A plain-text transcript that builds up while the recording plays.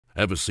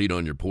Have a seat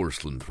on your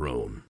porcelain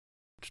throne.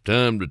 It's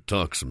time to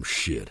talk some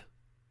shit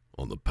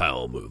on the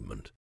Powell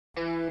movement.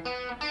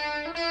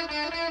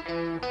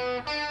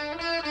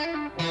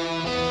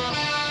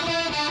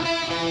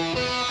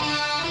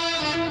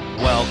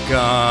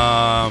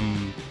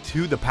 Welcome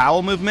to the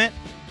Powell movement.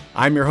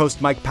 I'm your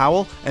host, Mike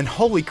Powell, and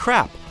holy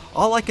crap,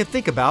 all I could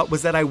think about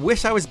was that I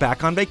wish I was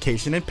back on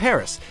vacation in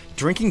Paris,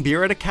 drinking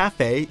beer at a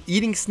cafe,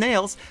 eating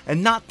snails,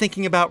 and not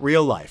thinking about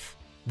real life.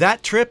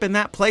 That trip and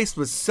that place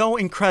was so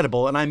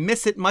incredible, and I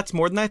miss it much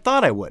more than I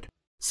thought I would.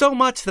 So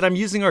much that I'm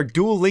using our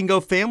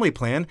Duolingo family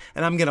plan,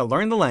 and I'm going to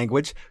learn the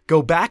language,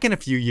 go back in a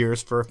few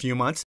years for a few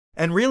months,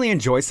 and really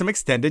enjoy some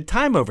extended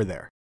time over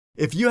there.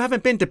 If you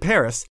haven't been to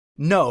Paris,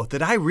 know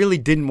that I really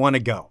didn't want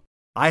to go.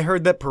 I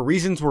heard that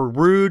Parisians were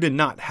rude and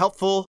not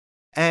helpful,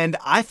 and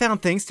I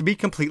found things to be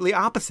completely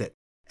opposite.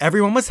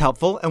 Everyone was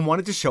helpful and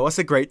wanted to show us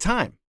a great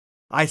time.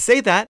 I say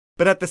that,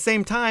 but at the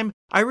same time,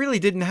 I really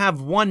didn't have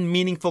one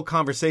meaningful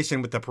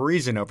conversation with a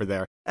Parisian over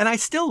there, and I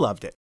still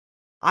loved it.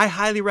 I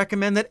highly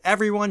recommend that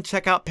everyone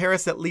check out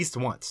Paris at least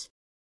once.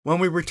 When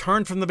we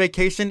returned from the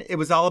vacation, it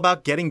was all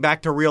about getting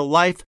back to real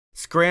life,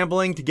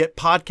 scrambling to get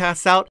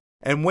podcasts out,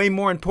 and way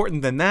more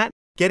important than that,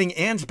 getting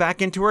Ange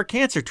back into her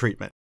cancer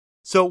treatment.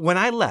 So when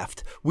I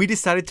left, we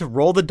decided to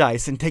roll the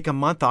dice and take a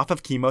month off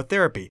of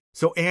chemotherapy,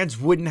 so Ange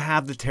wouldn't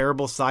have the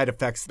terrible side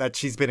effects that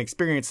she's been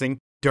experiencing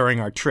during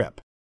our trip.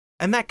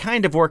 And that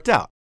kind of worked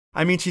out.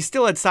 I mean, she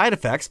still had side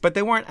effects, but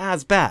they weren't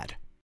as bad.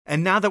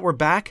 And now that we're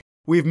back,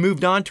 we've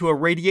moved on to a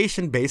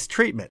radiation-based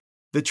treatment.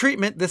 The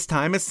treatment this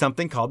time is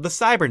something called the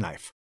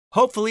CyberKnife.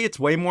 Hopefully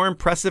it's way more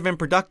impressive and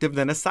productive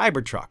than a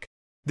Cybertruck.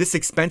 This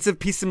expensive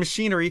piece of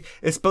machinery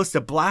is supposed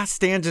to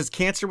blast Ange's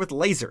cancer with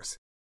lasers.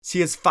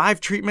 She has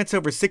 5 treatments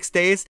over 6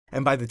 days,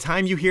 and by the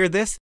time you hear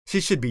this, she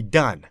should be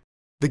done.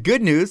 The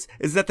good news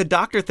is that the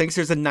doctor thinks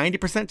there's a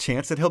 90%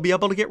 chance that he'll be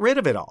able to get rid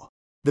of it all.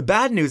 The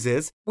bad news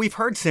is, we've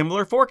heard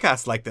similar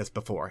forecasts like this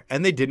before,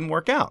 and they didn't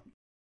work out.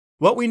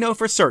 What we know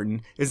for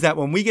certain is that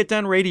when we get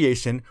done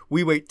radiation,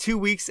 we wait 2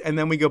 weeks and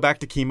then we go back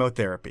to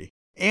chemotherapy.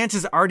 Ange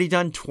has already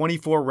done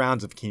 24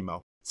 rounds of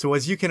chemo, so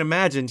as you can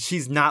imagine,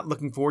 she's not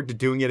looking forward to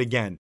doing it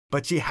again,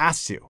 but she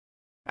has to.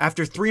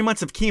 After 3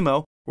 months of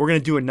chemo, we're going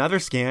to do another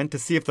scan to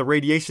see if the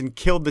radiation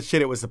killed the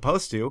shit it was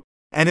supposed to,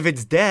 and if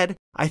it's dead,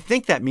 I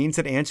think that means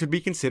that Ange would be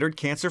considered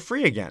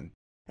cancer-free again.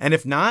 And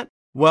if not,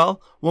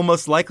 well, we'll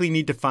most likely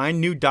need to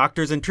find new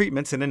doctors and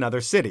treatments in another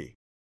city.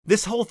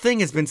 This whole thing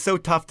has been so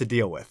tough to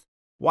deal with.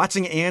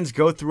 Watching Ange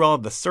go through all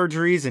of the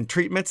surgeries and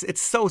treatments,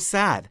 it's so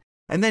sad.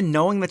 And then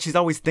knowing that she's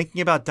always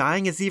thinking about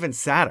dying is even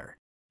sadder.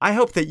 I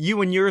hope that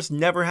you and yours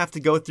never have to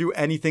go through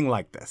anything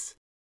like this.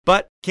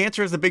 But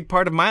cancer is a big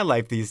part of my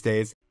life these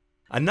days.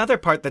 Another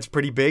part that's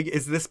pretty big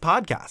is this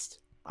podcast.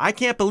 I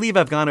can't believe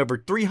I've gone over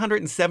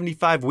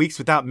 375 weeks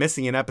without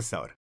missing an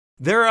episode.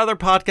 There are other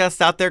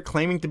podcasts out there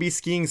claiming to be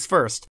skiing's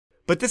first,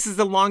 but this is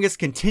the longest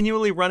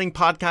continually running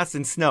podcast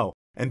in snow,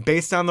 and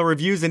based on the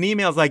reviews and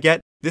emails I get,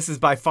 this is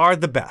by far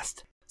the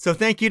best. So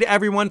thank you to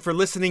everyone for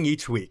listening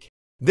each week.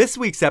 This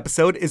week's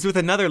episode is with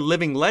another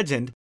living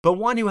legend, but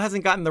one who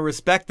hasn't gotten the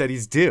respect that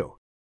he's due.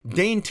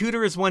 Dane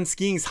Tudor has won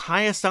skiing's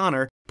highest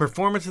honor,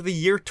 Performance of the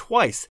Year,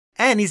 twice,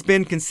 and he's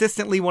been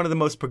consistently one of the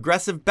most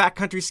progressive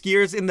backcountry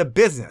skiers in the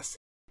business.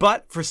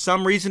 But for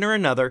some reason or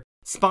another,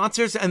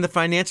 sponsors and the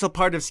financial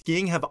part of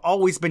skiing have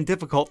always been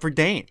difficult for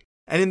Dane.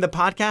 And in the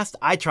podcast,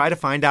 I try to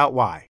find out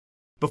why.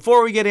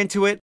 Before we get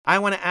into it, I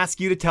want to ask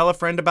you to tell a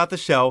friend about the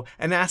show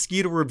and ask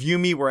you to review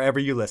me wherever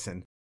you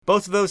listen.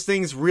 Both of those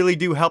things really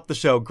do help the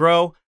show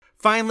grow.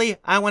 Finally,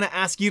 I want to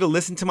ask you to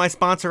listen to my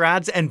sponsor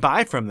ads and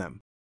buy from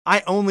them.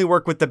 I only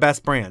work with the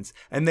best brands,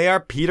 and they are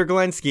Peter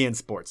Glenn Ski and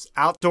Sports,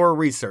 Outdoor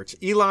Research,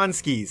 Elan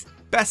Skis,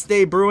 Best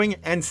Day Brewing,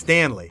 and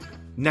Stanley.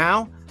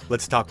 Now,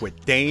 let's talk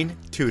with Dane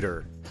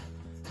Tudor.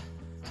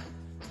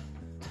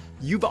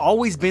 You've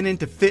always been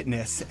into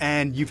fitness,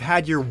 and you've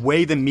had your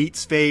weigh the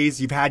meats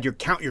phase, you've had your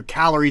count your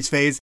calories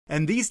phase,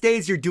 and these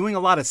days you're doing a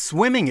lot of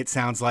swimming, it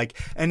sounds like.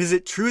 And is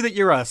it true that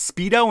you're a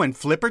Speedo and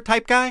flipper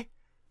type guy?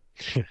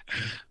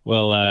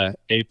 Well,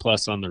 A+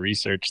 on the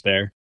research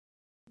there.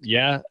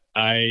 Yeah,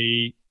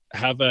 I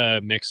have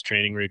a mixed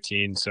training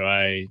routine, so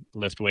I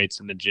lift weights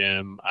in the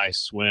gym, I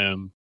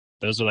swim.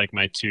 Those are like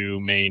my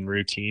 2 main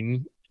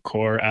routine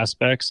core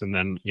aspects, and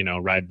then,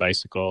 ride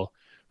bicycle,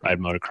 ride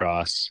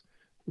motocross,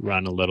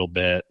 run a little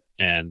bit,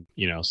 and,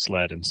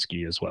 sled and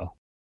ski as well.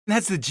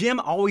 Has the gym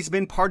always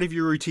been part of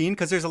your routine?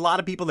 Because there's a lot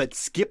of people that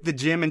skip the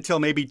gym until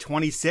maybe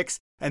 26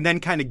 and then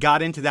kind of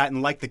got into that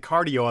and liked the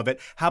cardio of it.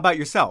 How about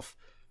yourself?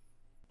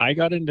 I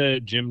got into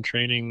gym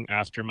training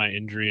after my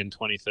injury in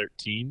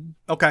 2013.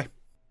 Okay.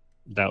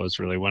 That was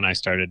really when I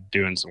started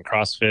doing some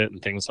CrossFit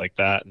and things like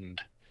that.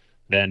 And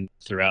then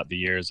throughout the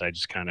years, I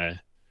just kind of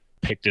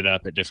picked it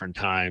up at different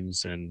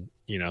times and,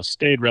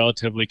 stayed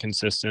relatively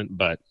consistent,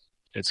 but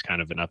it's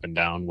kind of an up and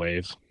down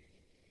wave.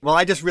 Well,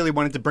 I just really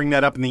wanted to bring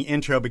that up in the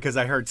intro because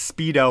I heard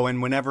Speedo,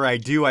 and whenever I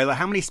do,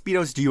 how many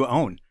Speedos do you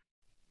own?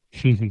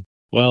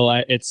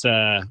 Well, it's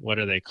what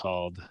are they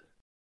called?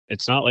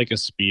 It's not like a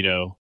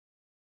Speedo.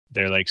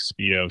 They're like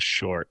Speedo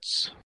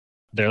shorts.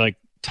 They're like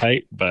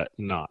tight, but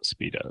not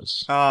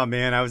Speedos. Oh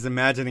man, I was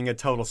imagining a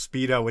total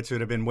Speedo, which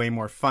would have been way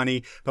more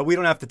funny. But we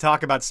don't have to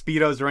talk about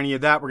Speedos or any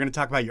of that. We're going to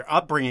talk about your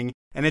upbringing,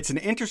 and it's an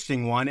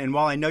interesting one. And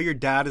while I know your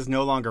dad is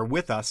no longer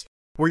with us,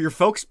 were your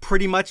folks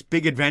pretty much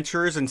big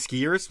adventurers and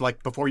skiers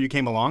like before you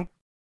came along?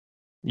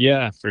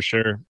 Yeah, for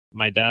sure.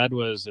 My dad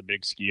was a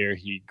big skier.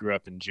 He grew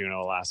up in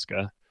Juneau,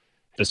 Alaska.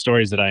 The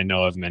stories that I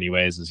know of in many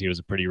ways is he was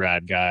a pretty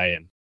rad guy,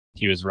 and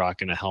he was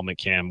rocking a helmet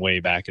cam way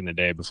back in the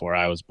day before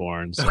I was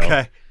born. So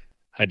Okay.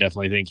 I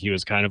definitely think he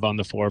was kind of on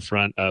the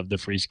forefront of the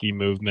free ski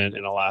movement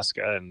in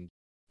Alaska, and,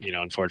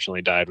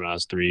 unfortunately died when I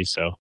was 3.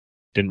 So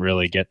didn't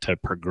really get to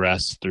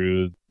progress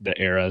through the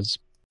eras.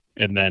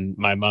 And then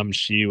my mom,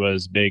 she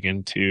was big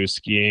into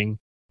skiing.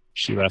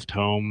 She left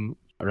home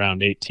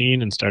around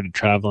 18 and started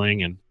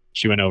traveling, and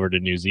she went over to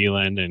New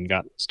Zealand and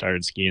got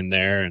started skiing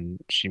there. And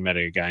she met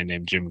a guy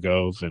named Jim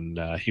Gove, and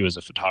he was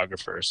a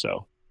photographer.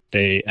 So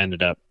they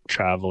ended up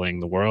traveling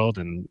the world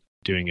and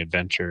doing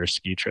adventure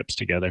ski trips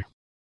together.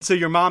 So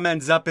your mom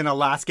ends up in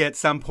Alaska at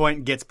some point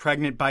and gets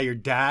pregnant by your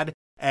dad.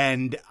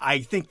 And I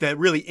think the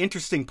really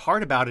interesting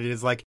part about it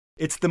is like,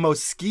 it's the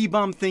most ski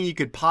bum thing you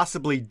could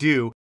possibly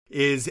do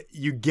is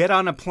you get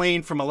on a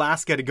plane from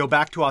Alaska to go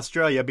back to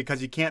Australia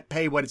because you can't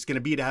pay what it's going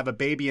to be to have a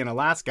baby in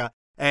Alaska.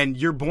 And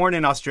you're born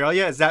in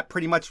Australia. Is that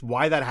pretty much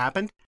why that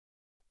happened?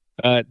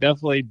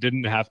 Definitely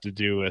didn't have to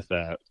do with,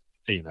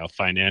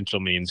 financial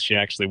means. She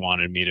actually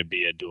wanted me to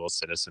be a dual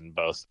citizen,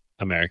 both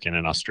American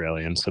and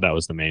Australian. So that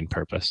was the main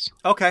purpose.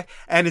 Okay.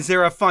 And is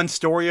there a fun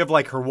story of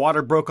like her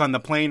water broke on the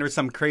plane or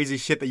some crazy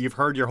shit that you've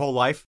heard your whole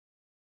life?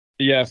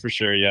 Yeah, for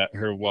sure. Yeah.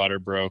 Her water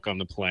broke on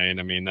the plane.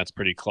 I mean, that's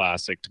pretty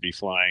classic to be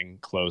flying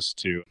close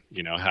to,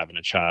 having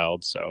a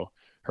child. So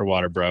her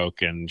water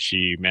broke and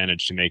she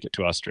managed to make it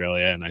to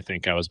Australia. And I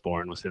think I was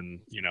born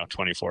within,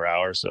 24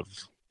 hours of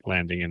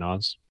landing in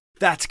Oz.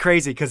 That's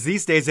crazy because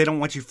these days they don't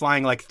want you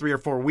flying like 3 or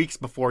 4 weeks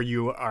before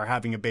you are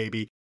having a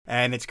baby.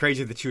 And it's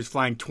crazy that she was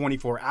flying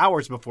 24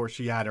 hours before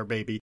she had her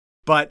baby.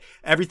 But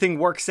everything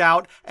works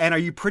out. And are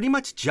you pretty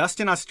much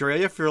just in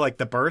Australia for like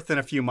the birth in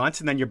a few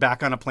months and then you're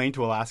back on a plane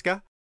to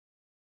Alaska?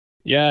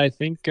 Yeah, I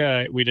think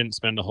we didn't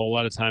spend a whole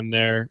lot of time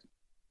there.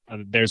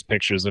 There's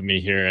pictures of me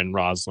here in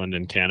Rossland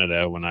in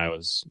Canada when I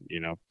was,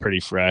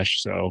 pretty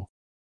fresh. So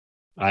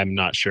I'm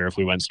not sure if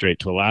we went straight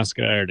to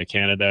Alaska or to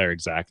Canada or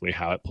exactly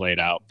how it played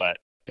out, but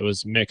it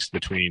was mixed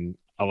between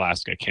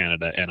Alaska,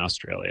 Canada, and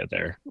Australia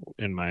there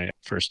in my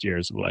first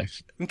years of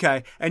life.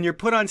 Okay. And you're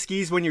put on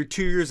skis when you're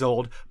 2 years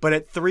old, but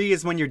at 3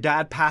 is when your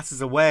dad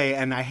passes away.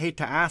 And I hate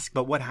to ask,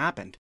 but what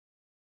happened?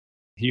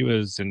 He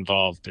was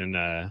involved in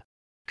a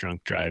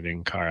drunk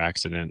driving car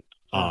accident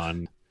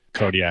on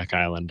Kodiak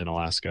Island in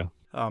Alaska.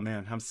 Oh,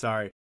 man, I'm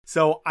sorry.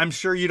 So I'm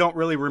sure you don't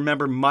really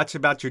remember much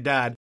about your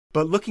dad,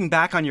 but looking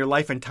back on your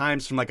life and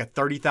times from like a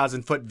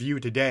 30,000-foot view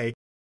today,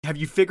 have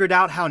you figured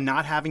out how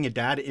not having a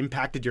dad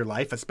impacted your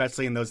life,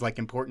 especially in those like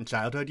important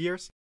childhood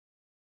years?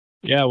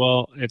 Yeah,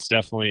 well, it's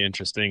definitely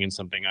interesting and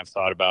something I've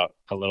thought about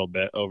a little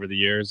bit over the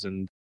years.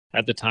 And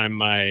at the time,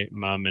 my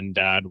mom and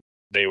dad,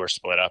 they were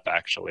split up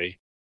actually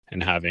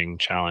and having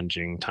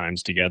challenging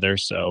times together.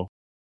 So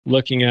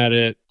looking at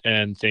it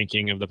and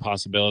thinking of the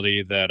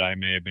possibility that I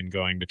may have been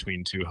going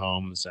between 2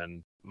 homes,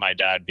 and my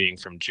dad being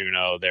from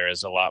Juneau, there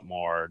is a lot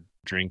more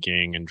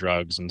drinking and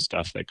drugs and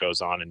stuff that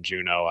goes on in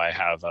Juneau. I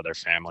have other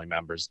family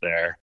members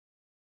there,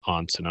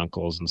 aunts and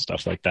uncles and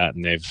stuff like that,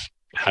 and they've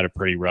had a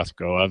pretty rough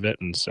go of it.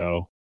 And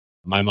so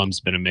my mom's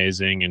been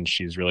amazing, and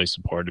she's really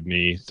supported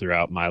me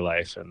throughout my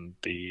life and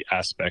the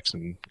aspects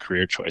and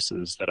career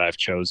choices that I've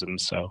chosen.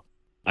 So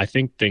I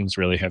think things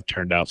really have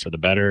turned out for the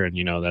better. And,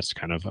 that's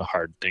kind of a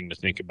hard thing to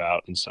think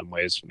about in some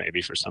ways,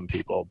 maybe for some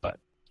people, but,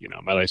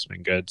 my life's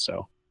been good.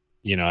 So,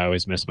 I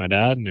always miss my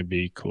dad, and it'd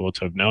be cool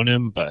to have known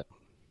him, but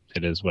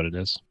it is what it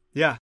is.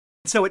 Yeah.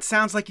 So it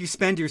sounds like you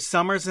spend your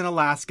summers in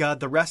Alaska,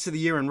 the rest of the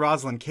year in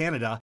Rossland,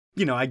 Canada.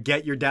 I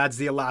get your dad's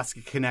the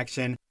Alaska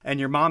connection and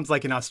your mom's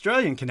like an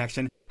Australian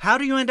connection. How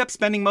do you end up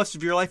spending most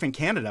of your life in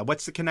Canada?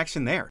 What's the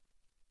connection there?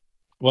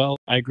 Well,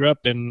 I grew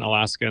up in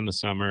Alaska in the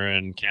summer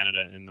and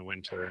Canada in the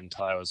winter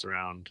until I was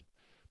around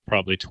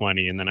probably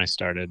 20. And then I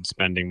started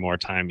spending more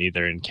time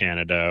either in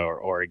Canada or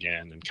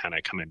Oregon and kind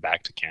of coming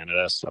back to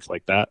Canada, stuff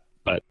like that.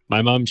 But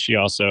my mom, she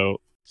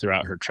also,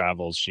 throughout her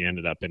travels, she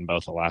ended up in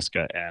both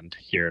Alaska and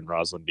here in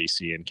Rossland,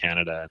 BC in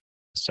Canada.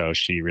 So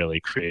she really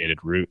created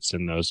roots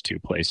in those 2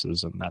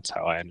 places. And that's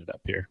how I ended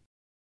up here.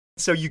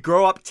 So you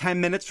grow up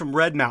 10 minutes from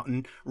Red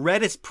Mountain.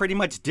 Red is pretty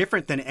much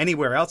different than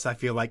anywhere else, I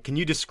feel like. Can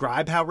you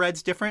describe how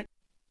Red's different?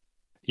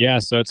 Yeah,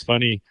 so it's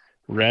funny.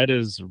 Red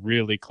is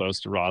really close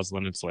to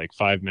Rossland. It's like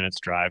 5 minutes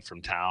drive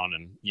from town.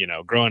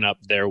 And, growing up,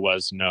 there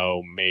was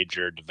no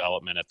major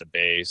development at the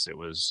base. It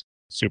was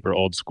super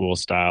old school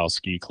style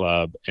ski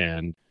club.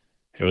 And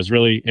it was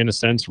really, in a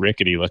sense,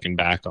 rickety looking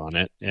back on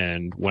it.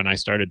 And when I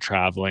started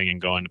traveling and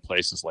going to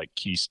places like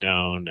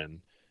Keystone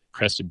and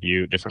Crested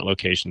Butte, different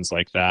locations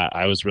like that,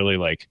 I was really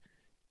like,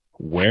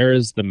 where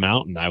is the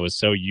mountain? I was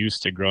so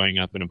used to growing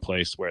up in a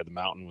place where the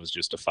mountain was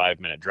just a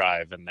 5-minute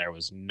drive and there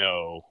was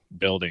no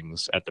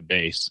buildings at the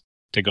base.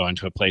 to go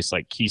into a place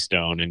like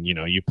Keystone and,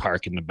 you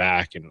park in the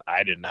back and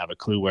I didn't have a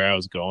clue where I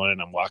was going.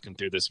 And I'm walking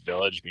through this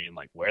village being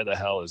like, where the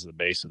hell is the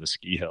base of the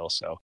ski hill?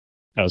 So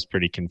that was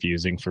pretty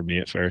confusing for me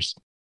at first.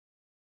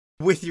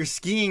 With your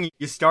skiing,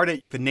 you start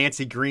at the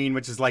Nancy Green,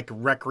 which is like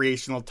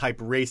recreational type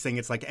racing.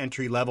 It's like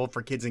entry level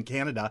for kids in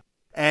Canada.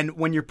 And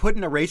when you're put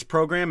in a race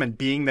program and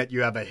being that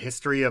you have a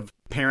history of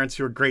parents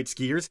who are great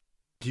skiers,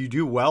 do you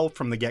do well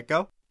from the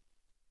get-go?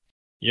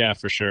 Yeah,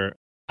 for sure.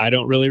 I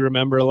don't really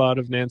remember a lot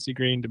of Nancy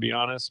Green, to be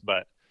honest,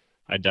 but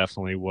I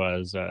definitely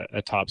was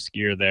a top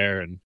skier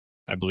there. And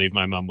I believe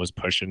my mom was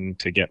pushing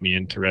to get me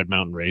into Red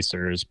Mountain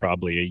Racers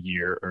probably a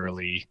year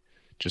early,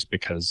 just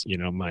because,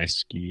 my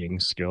skiing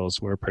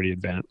skills were pretty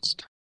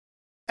advanced.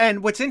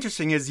 And what's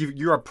interesting is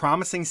you're a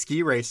promising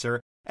ski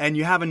racer and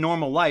you have a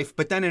normal life,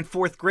 but then in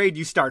 4th grade,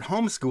 you start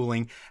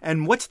homeschooling.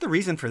 And what's the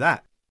reason for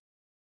that?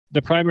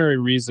 The primary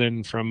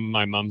reason from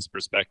my mom's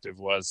perspective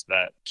was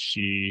that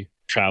she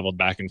traveled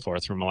back and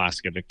forth from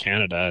Alaska to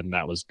Canada, and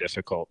that was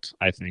difficult,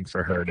 I think,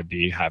 for her to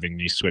be having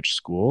me switch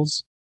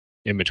schools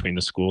in between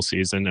the school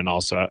season. And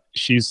also,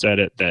 she said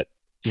it that,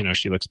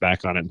 she looks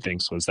back on it and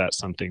thinks, was that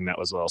something that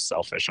was a little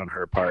selfish on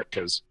her part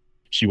because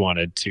she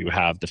wanted to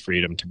have the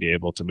freedom to be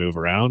able to move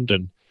around.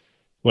 And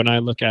when I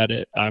look at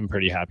it, I'm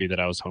pretty happy that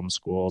I was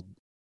homeschooled.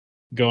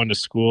 Going to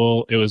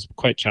school, it was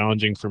quite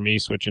challenging for me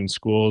switching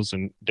schools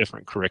and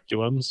different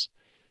curriculums.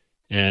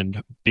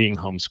 And being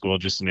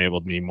homeschooled just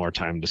enabled me more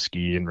time to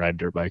ski and ride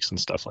dirt bikes and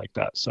stuff like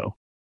that. So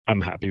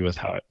I'm happy with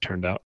how it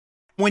turned out.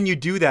 When you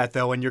do that,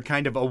 though, and you're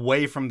kind of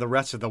away from the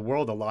rest of the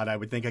world a lot, I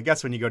would think, I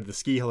guess when you go to the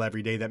ski hill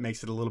every day, that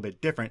makes it a little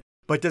bit different.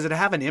 But does it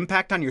have an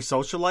impact on your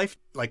social life?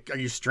 Like, are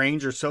you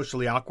strange or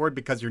socially awkward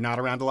because you're not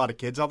around a lot of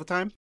kids all the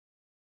time?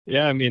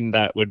 Yeah, I mean,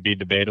 that would be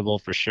debatable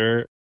for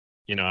sure.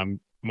 I'm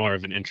more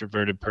of an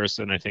introverted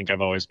person. I think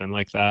I've always been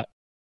like that.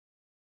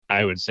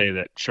 I would say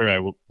that, sure, I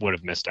would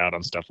have missed out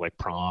on stuff like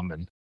prom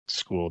and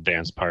school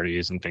dance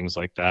parties and things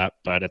like that.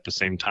 But at the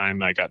same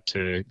time, I got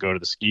to go to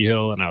the ski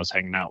hill and I was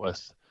hanging out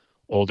with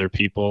older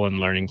people and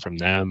learning from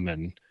them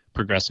and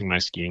progressing my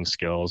skiing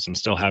skills and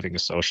still having a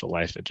social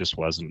life. It just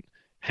wasn't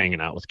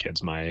hanging out with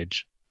kids my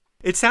age.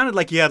 It sounded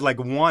like you had like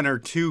 1 or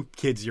 2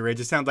 kids your age.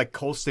 It sounded like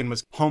Colston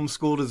was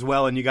homeschooled as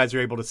well and you guys were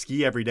able to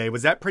ski every day.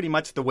 Was that pretty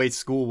much the way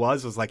school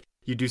was? Was like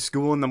you do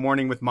school in the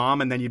morning with mom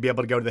and then you'd be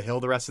able to go to the hill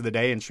the rest of the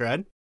day and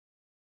shred?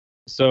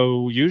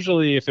 So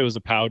usually if it was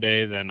a POW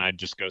day, then I'd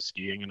just go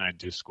skiing and I'd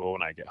do school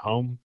when I get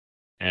home.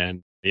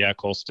 And yeah,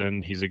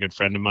 Colston, he's a good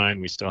friend of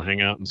mine. We still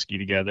hang out and ski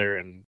together,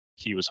 and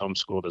he was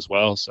homeschooled as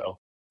well. So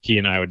he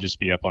and I would just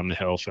be up on the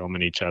hill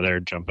filming each other,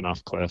 jumping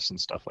off cliffs and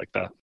stuff like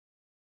that.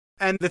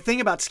 And the thing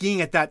about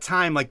skiing at that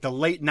time, like the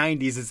late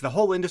 90s, is the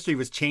whole industry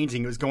was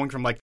changing. It was going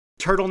from like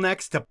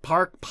turtlenecks to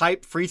park,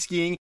 pipe, free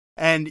skiing.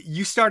 And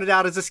you started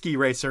out as a ski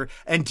racer.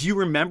 And do you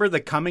remember the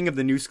coming of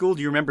the new school?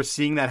 Do you remember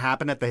seeing that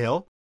happen at the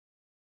hill?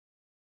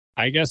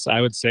 I guess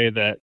I would say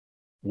that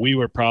we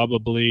were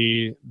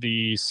probably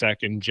the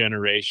second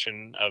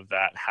generation of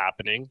that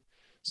happening.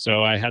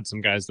 So I had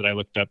some guys that I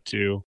looked up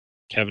to,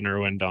 Kevin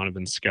Irwin,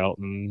 Donovan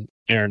Skelton,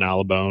 Aaron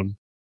Allabone,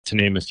 to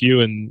name a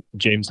few, and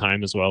James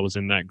Heim as well was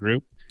in that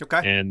group.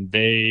 Okay. And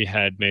they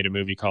had made a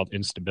movie called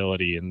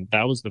Instability, and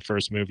that was the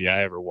first movie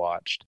I ever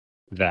watched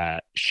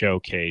that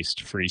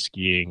showcased free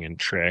skiing and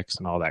tricks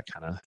and all that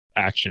kind of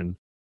action.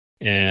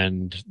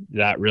 And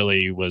that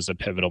really was a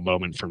pivotal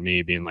moment for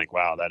me, being like,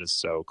 wow, that is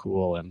so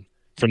cool. And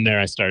from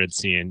there, I started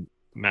seeing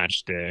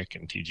Matchstick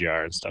and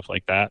TGR and stuff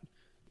like that.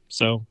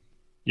 So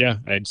yeah,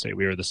 I'd say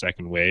we were the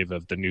second wave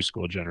of the new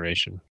school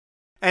generation.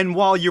 And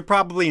while you're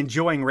probably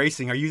enjoying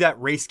racing, are you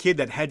that race kid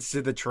that heads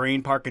to the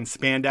terrain park in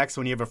spandex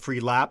when you have a free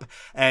lap?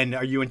 And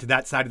are you into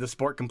that side of the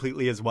sport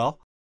completely as well?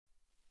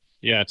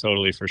 Yeah,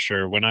 totally, for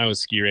sure. When I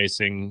was ski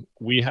racing,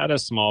 we had a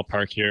small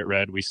park here at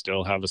Red. We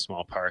still have a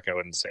small park. I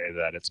wouldn't say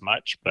that it's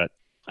much, but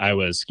I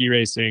was ski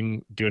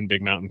racing, doing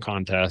big mountain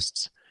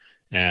contests,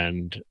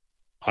 and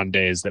on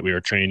days that we were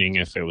training,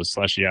 if it was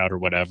slushy out or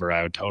whatever,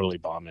 I would totally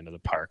bomb into the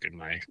park in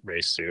my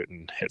race suit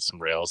and hit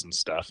some rails and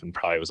stuff, and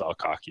probably was all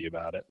cocky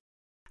about it.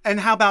 And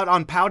how about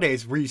on POW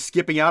days? Were you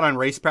skipping out on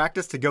race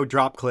practice to go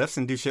drop cliffs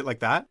and do shit like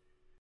that?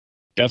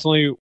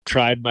 Definitely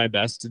tried my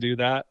best to do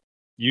that.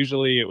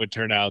 Usually it would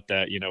turn out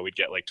that, we'd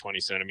get like 20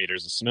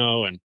 centimeters of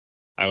snow and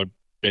I would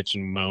bitch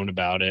and moan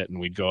about it, and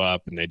we'd go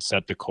up and they'd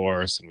set the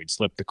course and we'd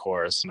slip the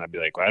course, and I'd be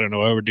like, well, I don't know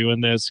why we're doing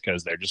this,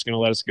 because they're just going to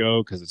let us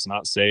go because it's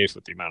not safe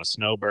with the amount of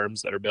snow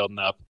berms that are building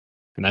up.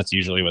 And that's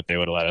usually what they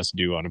would let us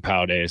do on a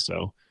POW day.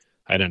 So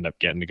I'd end up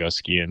getting to go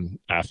skiing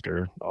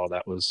after all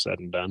that was said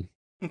and done.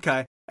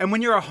 Okay. And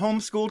when you're a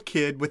homeschooled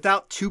kid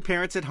without 2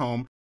 parents at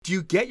home, do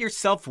you get your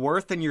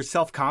self-worth and your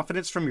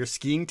self-confidence from your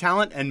skiing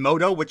talent and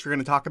moto, which we're going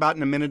to talk about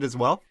in a minute as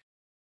well?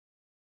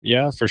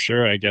 Yeah, for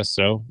sure. I guess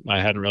so. I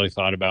hadn't really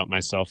thought about my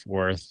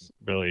self-worth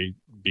really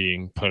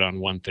being put on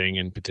one thing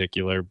in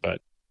particular,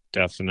 but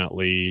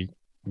definitely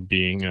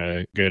being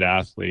a good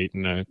athlete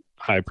and a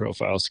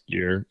high-profile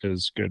skier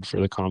is good for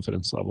the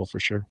confidence level for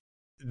sure.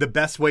 The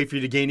best way for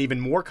you to gain even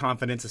more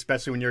confidence,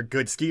 especially when you're a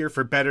good skier,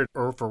 for better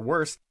or for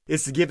worse,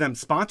 is to give them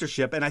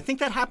sponsorship. And I think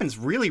that happens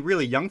really,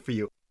 really young for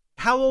you.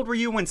 How old were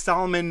you when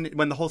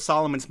the whole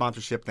Salomon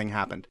sponsorship thing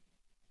happened?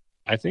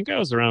 I think I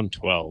was around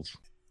 12.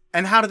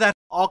 And how did that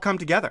all come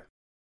together?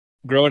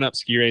 Growing up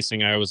ski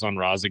racing, I was on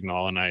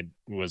Rosignol, and I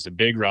was a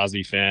big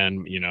Rossi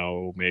fan. You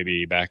know,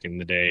 maybe back in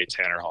the day,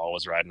 Tanner Hall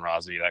was riding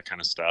Rossi, that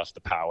kind of stuff,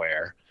 the Pow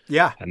Air.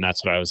 Yeah. And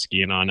that's what I was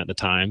skiing on at the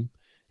time.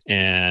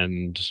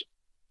 And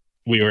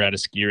we were at a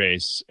ski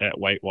race at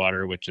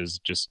Whitewater, which is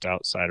just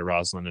outside of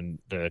Roslyn in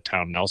the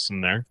town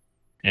Nelson there.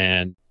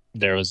 And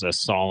there was a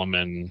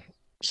Salomon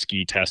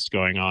ski test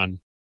going on.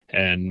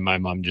 And my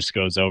mom just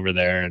goes over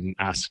there and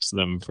asks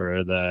them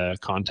for the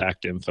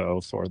contact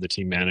info for the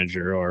team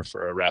manager or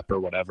for a rep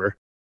or whatever.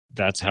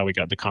 That's how we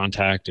got the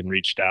contact and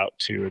reached out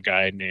to a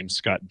guy named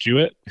Scott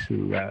Jewett,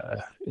 who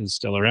is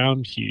still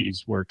around.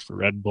 He's worked for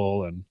Red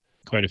Bull and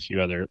quite a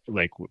few other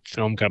like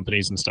film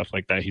companies and stuff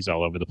like that. He's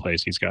all over the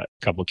place. He's got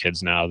a couple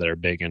kids now that are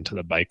big into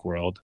the bike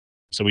world.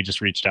 So we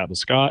just reached out to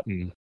Scott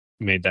and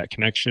made that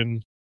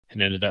connection,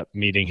 and ended up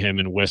meeting him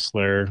in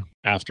Whistler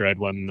after I'd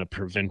won the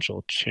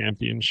provincial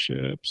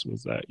championships.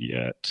 Was that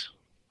yet?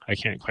 I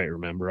can't quite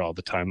remember all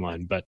the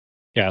timeline, but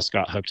yeah,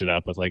 Scott hooked it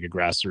up with like a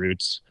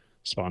grassroots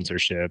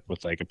sponsorship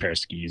with like a pair of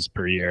skis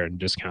per year and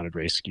discounted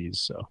race skis.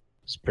 So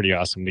it's pretty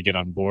awesome to get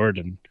on board,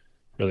 and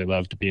really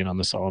loved being on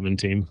the Salomon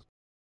team.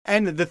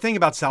 And the thing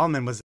about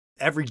Salomon was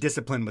every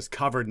discipline was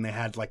covered, and they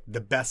had like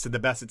the best of the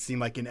best, it seemed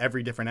like, in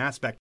every different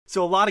aspect.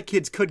 So a lot of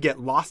kids could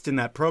get lost in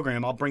that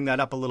program. I'll bring that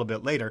up a little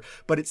bit later.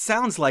 But it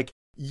sounds like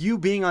you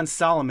being on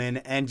Salomon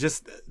and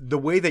just the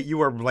way that you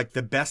were like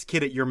the best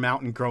kid at your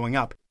mountain growing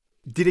up,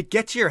 did it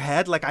get to your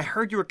head? Like, I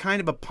heard you were kind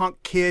of a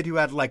punk kid who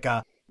had like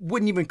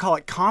wouldn't even call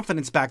it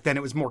confidence back then.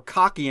 It was more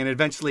cocky, and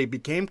eventually it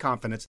became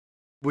confidence.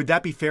 Would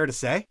that be fair to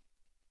say?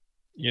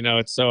 You know,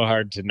 it's so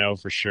hard to know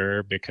for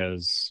sure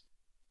because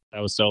that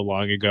was so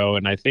long ago.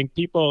 And I think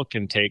people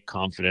can take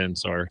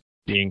confidence or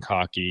being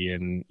cocky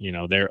in, you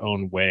know, their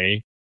own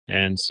way.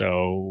 And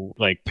so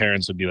like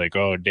parents would be like,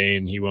 oh,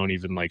 Dane, he won't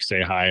even like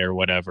say hi or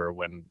whatever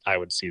when I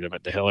would see them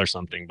at the hill or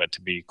something. But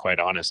to be quite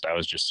honest, I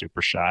was just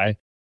super shy.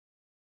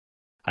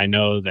 I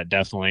know that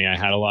definitely I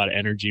had a lot of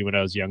energy when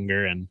I was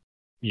younger and,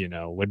 you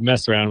know, would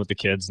mess around with the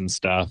kids and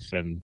stuff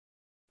and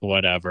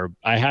whatever.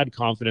 I had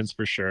confidence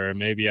for sure.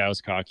 Maybe I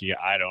was cocky.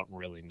 I don't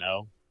really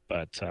know.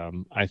 But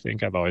I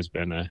think I've always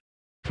been a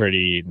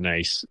pretty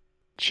nice,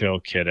 chill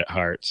kid at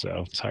heart.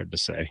 So it's hard to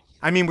say.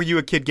 I mean, were you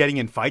a kid getting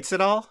in fights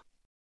at all?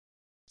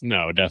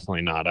 No,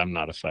 definitely not. I'm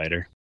not a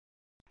fighter.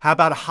 How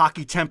about a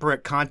hockey temper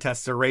at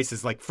contests or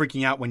races, like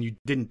freaking out when you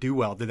didn't do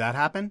well? Did that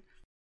happen?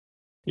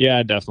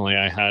 Yeah, definitely.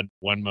 I had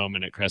one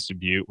moment at Crested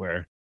Butte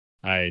where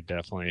I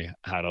definitely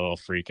had a little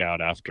freak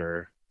out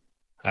after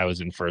I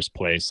was in first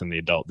place in the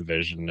adult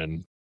division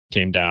and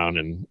came down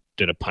and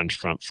did a punch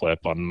front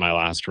flip on my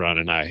last run.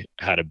 And I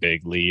had a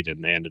big lead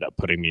and they ended up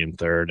putting me in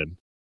third. And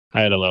I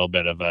had a little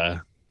bit of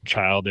a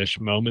childish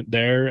moment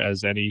there,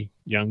 as any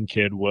young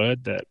kid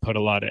would, that put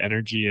a lot of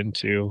energy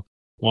into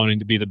wanting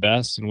to be the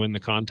best and win the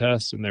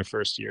contest in their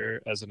first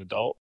year as an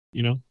adult.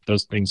 You know,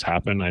 those things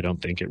happen. I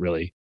don't think it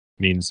really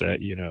means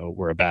that, you know,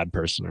 we're a bad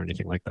person or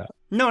anything like that.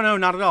 No,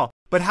 not at all.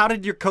 But how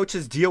did your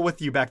coaches deal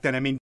with you back then? I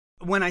mean,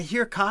 when I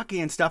hear cocky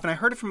and stuff, and I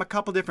heard it from a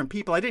couple different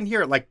people, I didn't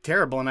hear it like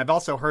terrible. And I've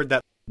also heard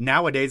that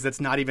nowadays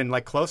that's not even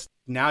like close.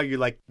 Now you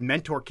like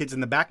mentor kids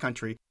in the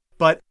backcountry.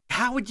 But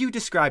how would you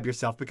describe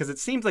yourself? Because it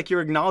seems like you're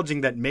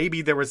acknowledging that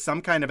maybe there was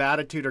some kind of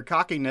attitude or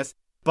cockiness,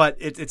 but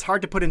it's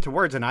hard to put into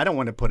words, and I don't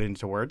want to put it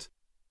into words.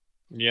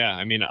 Yeah,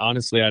 I mean,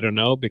 honestly, I don't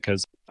know,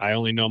 because I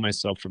only know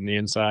myself from the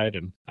inside,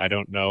 and I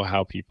don't know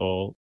how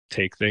people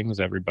take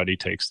things. Everybody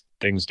takes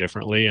things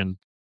differently. And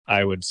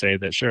I would say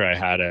that, sure, I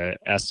had a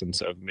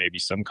essence of maybe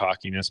some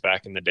cockiness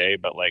back in the day,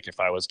 but like if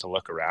I was to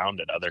look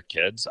around at other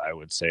kids, I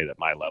would say that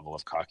my level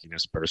of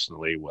cockiness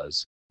personally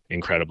was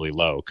incredibly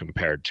low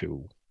compared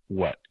to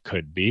what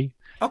could be.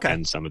 Okay.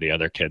 And some of the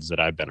other kids that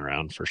I've been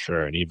around, for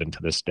sure. And even to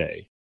this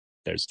day,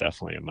 there's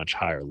definitely a much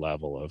higher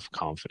level of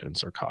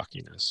confidence or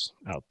cockiness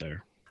out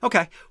there.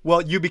 Okay.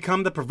 Well, you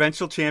become the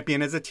provincial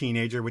champion as a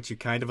teenager, which you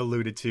kind of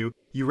alluded to.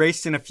 You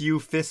raced in a few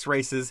FIS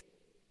races.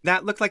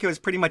 That looked like it was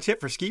pretty much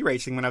it for ski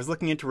racing when I was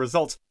looking into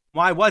results.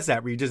 Why was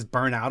that? Were you just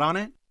burnt out on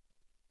it?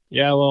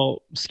 Yeah,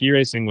 well, ski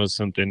racing was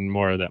something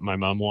more that my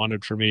mom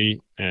wanted for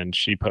me, and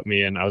she put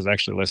me in. I was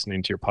actually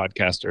listening to your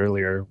podcast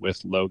earlier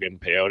with Logan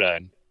Peyoda,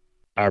 and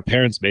our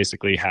parents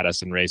basically had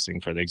us in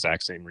racing for the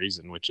exact same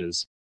reason, which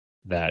is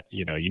that,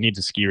 you know, you need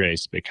to ski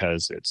race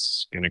because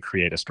it's going to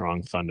create a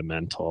strong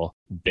fundamental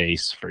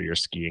base for your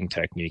skiing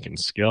technique and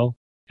skill.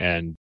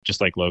 And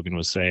just like Logan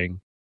was saying,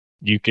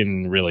 you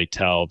can really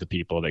tell the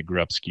people that grew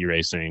up ski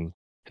racing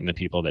and the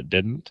people that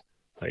didn't.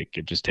 Like,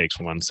 it just takes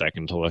 1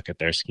 second to look at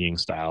their skiing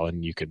style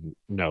and you can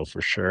know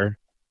for sure.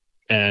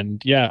 And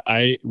yeah,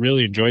 I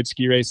really enjoyed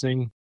ski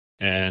racing,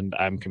 and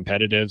I'm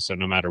competitive. So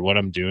no matter what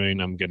I'm doing,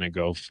 I'm going to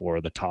go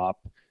for the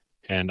top.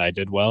 And I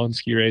did well in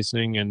ski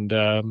racing, and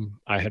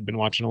I had been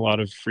watching a lot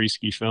of free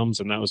ski films,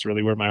 and that was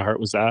really where my heart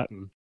was at.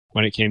 And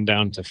when it came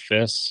down to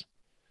FIS,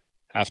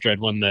 after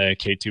I'd won the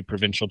K2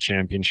 provincial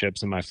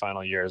championships in my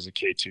final year as a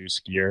K2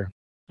 skier,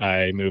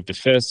 I moved to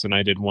FIS, and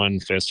I did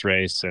one FIS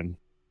race, and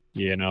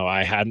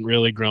I hadn't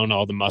really grown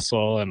all the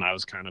muscle, and I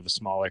was kind of a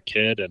smaller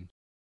kid, and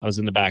I was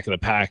in the back of the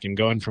pack, and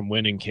going from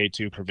winning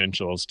K2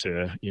 provincials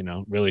to,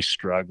 really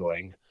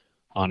struggling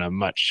on a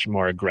much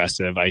more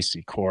aggressive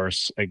icy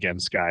course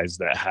against guys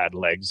that had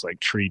legs like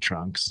tree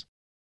trunks.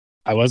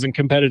 I wasn't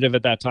competitive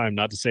at that time.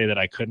 Not to say that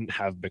I couldn't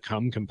have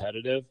become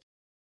competitive,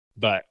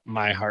 but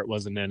my heart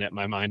wasn't in it.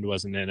 My mind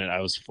wasn't in it. I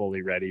was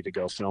fully ready to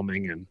go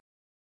filming, and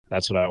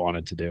that's what I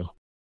wanted to do.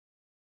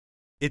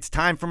 It's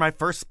time for my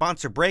first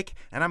sponsor break,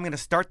 and I'm going to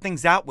start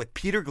things out with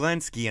Peter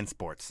Glenn Ski and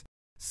Sports.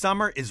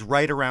 Summer is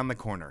right around the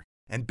corner,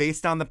 and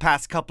based on the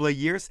past couple of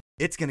years,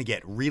 it's going to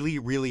get really,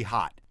 really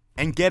hot.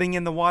 And getting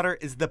in the water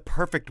is the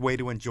perfect way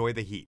to enjoy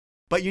the heat.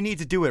 But you need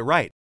to do it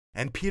right,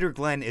 and Peter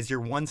Glenn is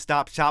your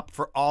one-stop shop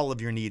for all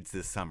of your needs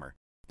this summer.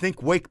 Think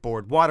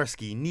wakeboard, water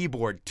ski,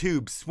 kneeboard,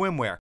 tubes,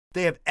 swimwear.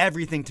 They have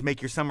everything to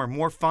make your summer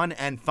more fun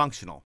and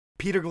functional.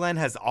 Peter Glenn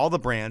has all the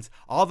brands,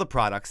 all the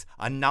products,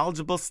 a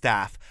knowledgeable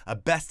staff, a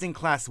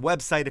best-in-class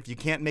website if you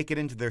can't make it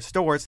into their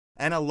stores,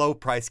 and a low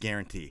price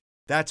guarantee.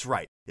 That's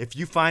right. If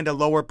you find a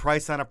lower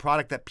price on a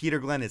product that Peter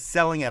Glenn is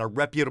selling at a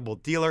reputable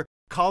dealer,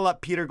 call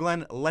up Peter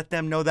Glenn, let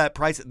them know that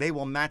price. They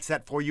will match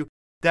that for you.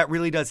 That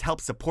really does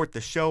help support the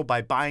show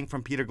by buying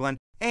from Peter Glenn,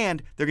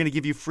 and they're going to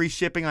give you free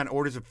shipping on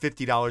orders of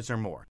 $50 or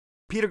more.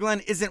 Peter Glenn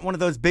isn't one of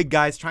those big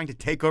guys trying to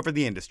take over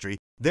the industry.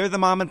 They're the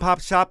mom and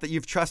pop shop that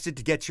you've trusted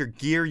to get your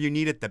gear you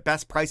need at the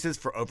best prices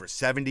for over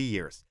 70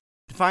 years.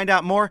 To find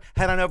out more,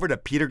 head on over to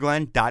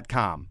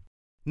peterglenn.com.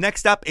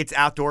 Next up, it's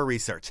Outdoor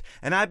Research,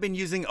 and I've been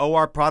using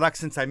OR products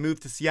since I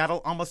moved to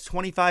Seattle almost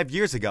 25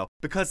 years ago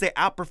because they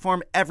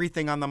outperform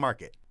everything on the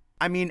market.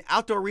 I mean,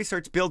 Outdoor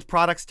Research builds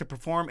products to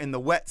perform in the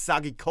wet,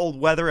 soggy, cold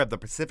weather of the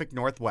Pacific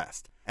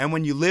Northwest. And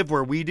when you live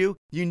where we do,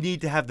 you need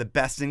to have the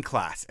best in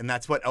class, and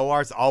that's what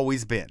OR's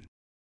always been.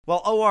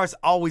 While OR's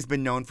always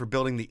been known for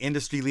building the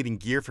industry-leading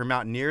gear for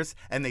mountaineers,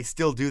 and they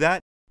still do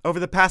that, over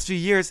the past few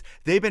years,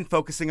 they've been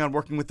focusing on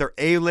working with their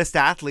A-list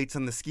athletes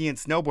in the ski and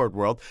snowboard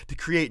world to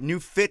create new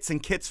fits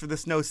and kits for the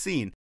snow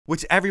scene,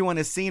 which everyone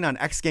has seen on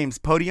X Games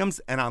podiums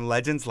and on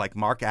legends like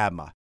Mark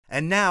Abma.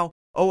 And now,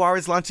 OR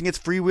is launching its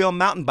freewheel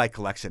mountain bike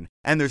collection,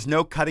 and there's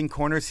no cutting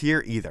corners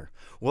here either.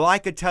 Well, I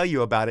could tell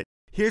you about it.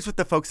 Here's what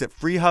the folks at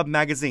Free Hub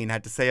Magazine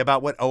had to say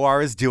about what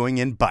OR is doing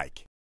in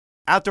bike.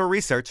 Outdoor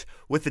Research,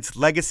 with its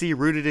legacy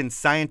rooted in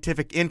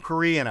scientific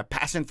inquiry and a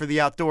passion for the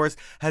outdoors,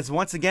 has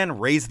once again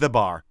raised the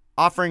bar,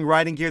 offering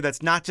riding gear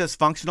that's not just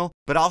functional,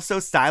 but also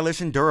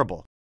stylish and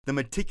durable. The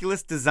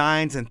meticulous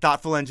designs and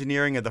thoughtful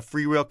engineering of the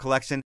Freewheel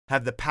collection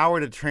have the power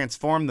to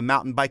transform the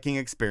mountain biking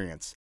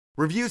experience.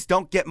 Reviews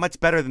don't get much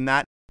better than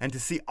that, and to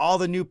see all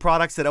the new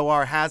products that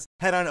OR has,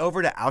 head on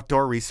over to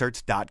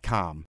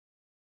OutdoorResearch.com.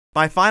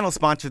 My final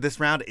sponsor this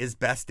round is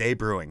Best Day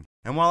Brewing,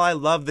 and while I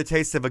love the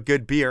taste of a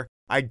good beer,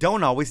 I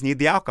don't always need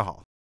the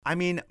alcohol. I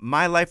mean,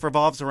 my life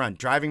revolves around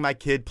driving my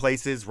kid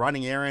places,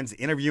 running errands,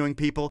 interviewing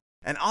people,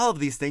 and all of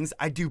these things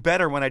I do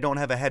better when I don't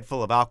have a head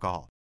full of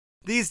alcohol.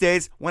 These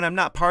days, when I'm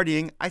not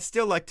partying, I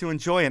still like to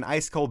enjoy an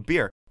ice-cold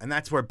beer, and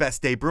that's where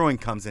Best Day Brewing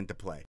comes into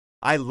play.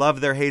 I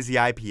love their hazy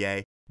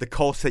IPA, the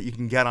Kolsch that you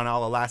can get on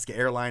all Alaska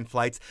airline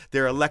flights,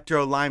 their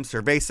Electro Lime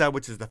Cerveza,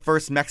 which is the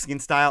first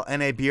Mexican-style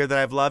NA beer that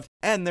I've loved,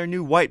 and their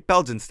new white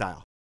Belgian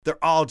style.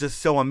 They're all just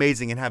so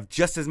amazing and have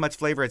just as much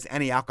flavor as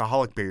any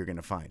alcoholic beer you're going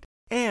to find.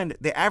 And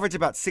they average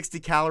about 60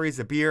 calories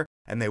a beer,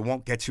 and they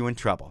won't get you in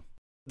trouble.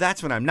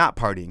 That's when I'm not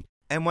partying.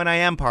 And when I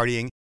am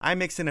partying, I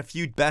mix in a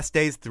few Best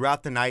Days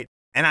throughout the night,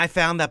 and I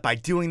found that by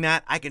doing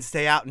that, I can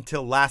stay out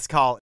until last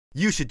call.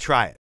 You should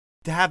try it.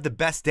 To have the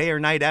best day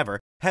or night ever,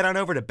 head on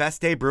over to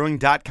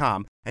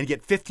bestdaybrewing.com and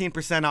get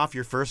 15% off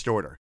your first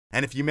order.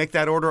 And if you make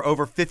that order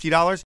over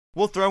 $50,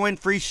 we'll throw in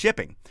free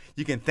shipping.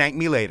 You can thank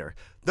me later.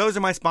 Those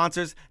are my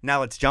sponsors. Now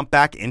let's jump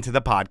back into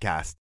the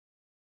podcast.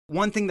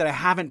 One thing that I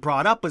haven't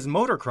brought up was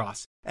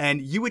motocross.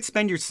 And you would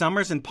spend your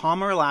summers in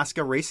Palmer,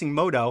 Alaska racing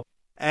moto.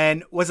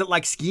 And was it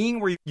like skiing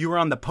where you were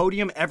on the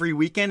podium every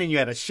weekend and you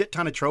had a shit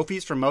ton of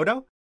trophies for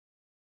moto?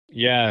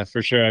 Yeah,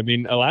 for sure. I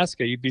mean,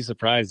 Alaska, you'd be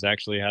surprised,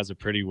 actually has a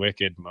pretty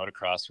wicked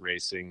motocross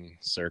racing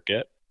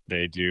circuit.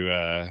 They do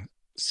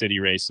city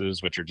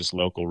races, which are just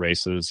local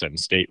races, and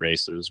state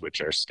races, which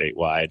are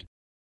statewide.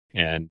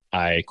 And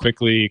I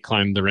quickly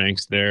climbed the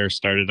ranks there,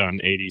 started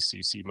on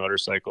 80cc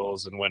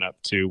motorcycles and went up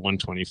to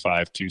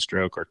 125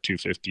 two-stroke or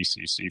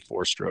 250cc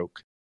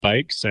four-stroke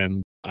bikes.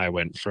 And I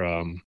went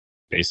from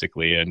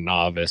basically a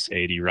novice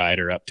 80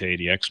 rider up to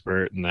 80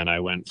 expert. And then I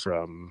went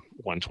from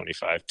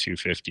 125,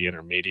 250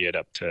 intermediate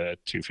up to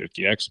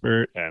 250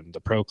 expert and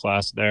the pro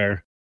class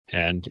there.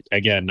 And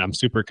again, I'm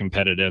super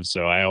competitive,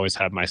 so I always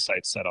have my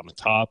sights set on the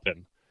top,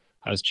 and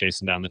I was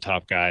chasing down the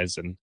top guys.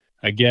 And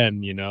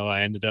again,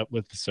 I ended up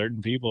with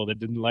certain people that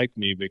didn't like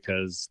me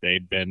because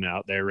they'd been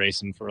out there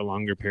racing for a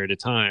longer period of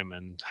time,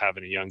 and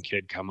having a young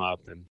kid come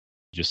up and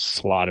just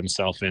slot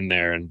himself in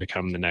there and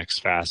become the next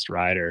fast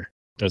rider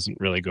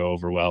doesn't really go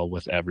over well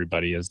with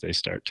everybody as they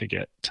start to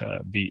get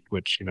beat,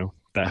 which,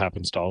 that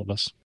happens to all of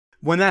us.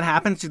 When that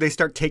happens, do they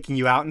start taking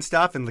you out and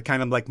stuff and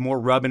kind of like more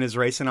rubbing his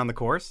racing on the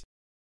course?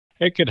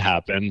 It could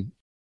happen.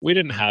 We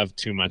didn't have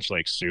too much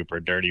like super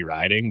dirty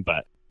riding,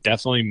 but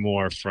definitely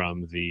more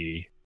from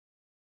the,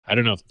 I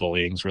don't know if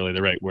bullying's really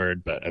the right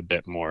word, but a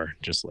bit more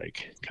just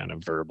like kind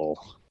of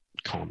verbal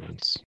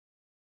comments.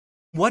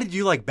 What did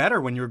you like better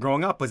when you were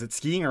growing up? Was it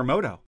skiing or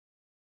moto?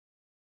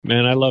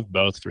 Man, I love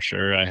both for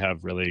sure. I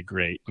have really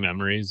great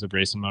memories of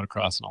racing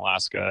motocross in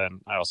Alaska,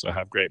 and I also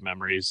have great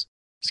memories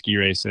ski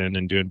racing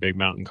and doing big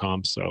mountain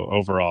comps. So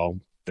overall,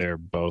 they're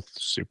both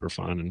super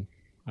fun, and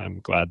I'm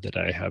glad that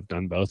I have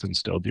done both and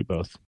still do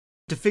both.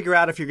 To figure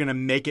out if you're going to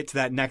make it to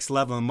that next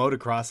level in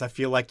motocross, I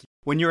feel like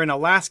when you're in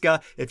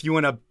Alaska, if you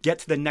want to get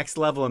to the next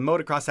level in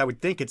motocross, I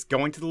would think it's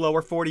going to the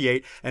lower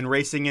 48 and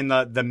racing in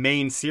the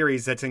main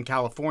series that's in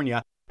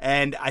California.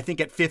 And I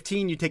think at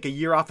 15, you take a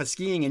year off of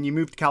skiing and you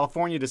move to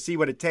California to see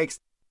what it takes.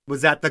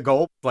 Was that the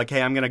goal? Like,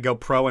 hey, I'm going to go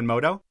pro in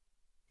moto?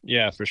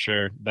 Yeah, for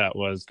sure. That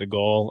was the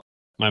goal.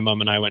 My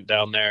mom and I went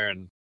down there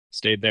and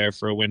stayed there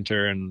for a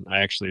winter, and I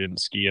actually didn't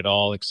ski at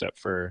all except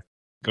for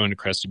going to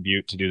Crested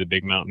Butte to do the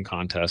big mountain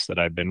contest that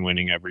I've been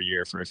winning every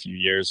year for a few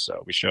years.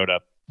 So we showed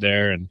up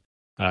there and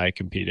I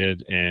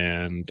competed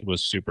and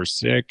was super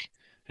sick,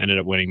 ended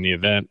up winning the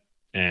event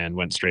and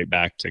went straight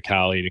back to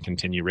Cali to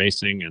continue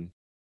racing. And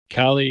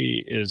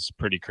Cali is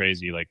pretty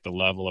crazy, like the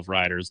level of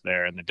riders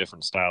there and the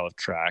different style of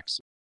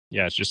tracks.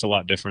 Yeah, it's just a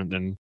lot different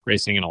than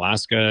racing in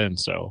Alaska. And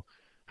so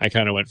I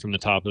kind of went from the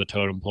top of the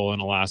totem pole in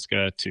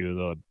Alaska to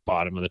the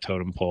bottom of the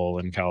totem pole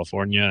in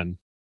California. And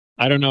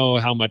I don't know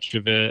how much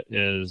of it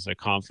is a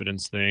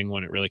confidence thing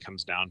when it really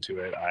comes down to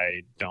it.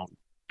 I don't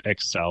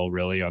excel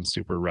really on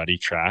super ruddy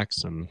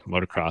tracks, and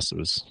motocross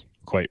is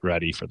quite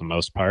ruddy for the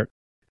most part.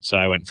 So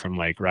I went from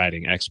like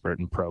riding expert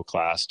and pro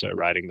class to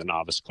riding the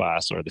novice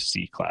class, or the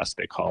C class,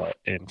 they call it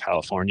in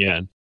California.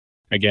 And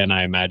again,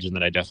 I imagine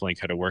that I definitely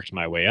could have worked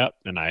my way up,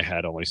 and I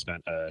had only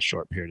spent a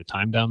short period of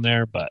time down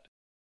there, but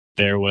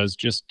there was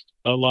just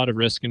a lot of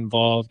risk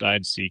involved.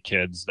 I'd see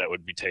kids that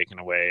would be taken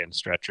away in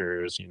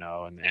stretchers, in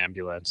the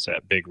ambulance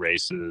at big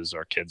races,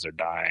 or kids are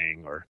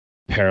dying or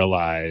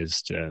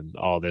paralyzed and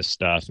all this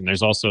stuff. And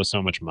there's also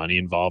so much money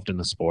involved in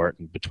the sport.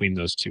 And between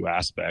those two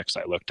aspects,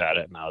 I looked at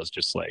it and I was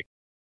just like,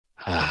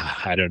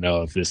 I don't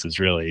know if this is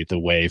really the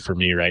way for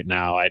me right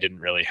now. I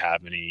didn't really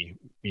have any,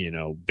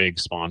 big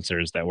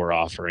sponsors that were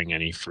offering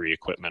any free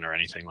equipment or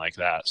anything like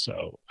that.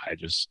 So I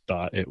just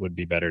thought it would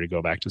be better to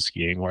go back to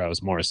skiing where I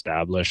was more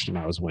established and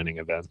I was winning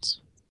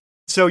events.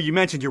 So you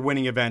mentioned your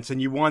winning events,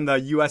 and you won the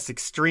U.S.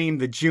 Extreme,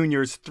 the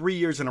juniors, 3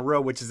 years in a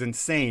row, which is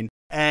insane.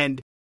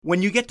 And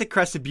when you get to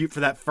Crested Butte for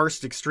that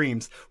first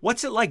Extremes,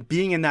 what's it like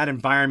being in that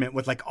environment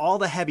with like all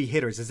the heavy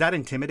hitters? Is that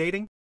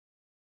intimidating?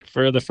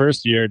 For the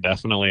first year,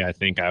 definitely. I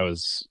think I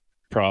was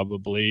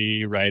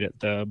probably right at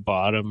the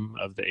bottom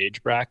of the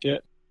age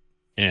bracket.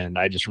 And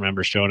I just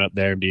remember showing up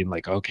there and being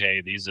like,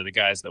 okay, these are the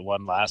guys that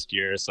won last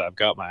year. So I've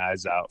got my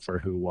eyes out for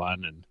who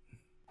won. And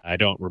I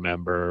don't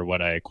remember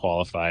what I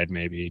qualified,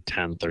 maybe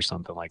 10th or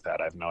something like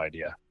that. I have no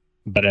idea.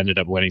 But ended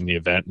up winning the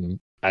event. And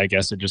I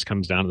guess it just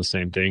comes down to the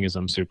same thing, as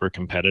I'm super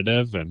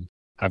competitive and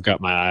I've got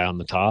my eye on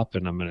the top,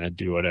 and I'm going to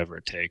do whatever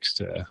it takes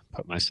to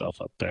put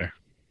myself up there.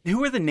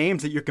 Who are the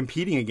names that you're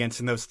competing against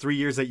in those 3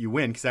 years that you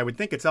win? Because I would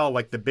think it's all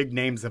like the big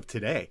names of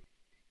today.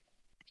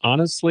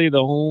 Honestly,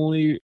 the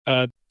only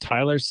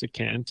Tyler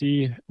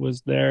Sicanti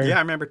was there. Yeah,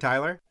 I remember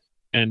Tyler.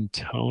 And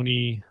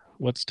Tony,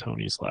 what's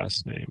Tony's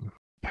last name?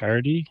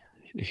 Parody?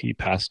 He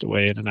passed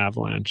away in an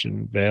avalanche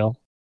in Vail.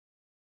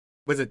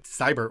 Was it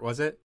Seibert, was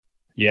it?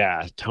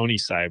 Yeah, Tony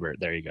Seibert.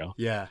 There you go.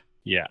 Yeah.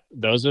 Yeah,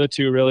 those are the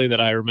two really that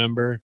I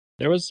remember.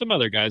 There was some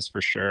other guys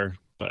for sure,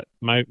 but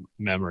my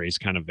memory's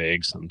kind of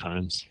vague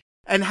sometimes.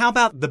 And how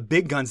about the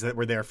big guns that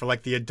were there for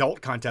like the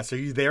adult contest? Are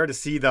you there to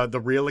see the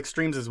real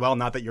Extremes as well?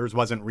 Not that yours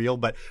wasn't real,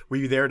 but were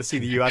you there to see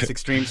the U.S.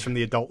 Extremes from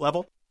the adult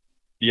level?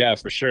 Yeah,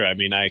 for sure. I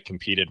mean, I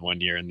competed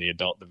 1 year in the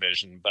adult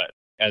division, but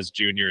as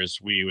juniors,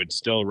 we would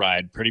still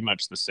ride pretty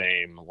much the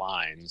same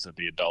lines that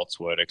the adults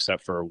would,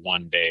 except for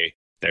one day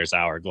there's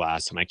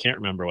Hourglass. And I can't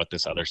remember what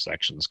this other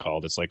section's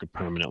called. It's like a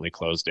permanently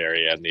closed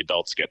area, and the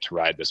adults get to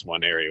ride this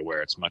one area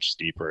where it's much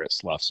steeper, it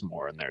sloughs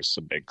more, and there's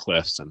some big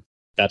cliffs. And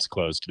that's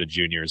closed to the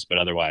juniors. But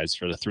otherwise,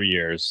 for the 3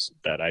 years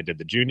that I did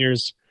the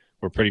juniors,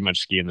 we're pretty much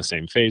skiing the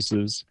same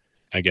faces.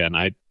 Again,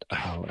 I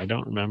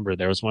don't remember.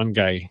 There was one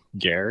guy,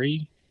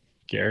 Gary's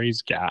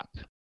Gap.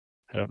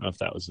 I don't know if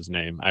that was his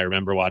name. I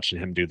remember watching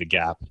him do the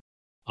gap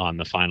on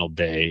the final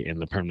day in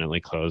the permanently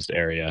closed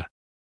area.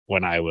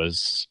 When I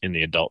was in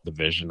the adult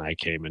division, I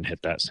came and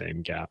hit that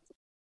same gap.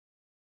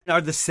 Are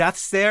the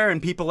Seths there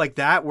and people like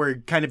that, where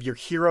kind of your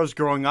heroes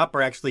growing up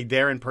are actually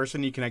there in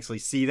person? You can actually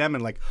see them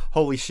and like,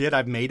 holy shit,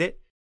 I've made it?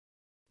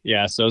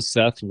 Yeah, so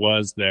Seth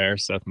was there,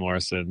 Seth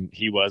Morrison.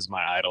 He was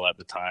my idol at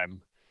the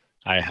time.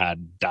 I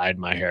had dyed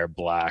my hair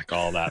black,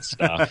 all that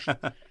stuff.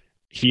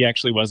 He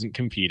actually wasn't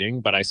competing,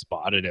 but I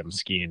spotted him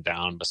skiing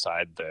down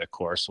beside the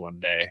course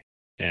one day,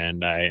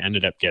 and I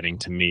ended up getting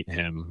to meet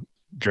him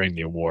during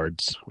the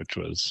awards, which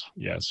was,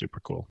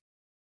 super cool.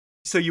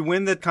 So you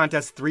win the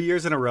contest 3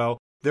 years in a row.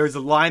 There's a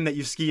line that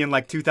you ski in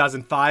like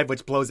 2005,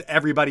 which blows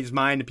everybody's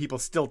mind and people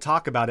still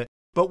talk about it.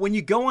 But when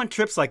you go on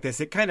trips like this,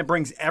 it kind of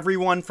brings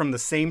everyone from the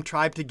same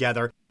tribe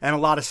together, and a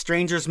lot of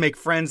strangers make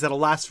friends that'll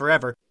last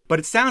forever. but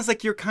it sounds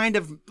like you're kind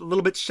of a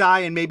little bit shy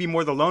and maybe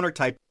more the loner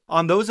type.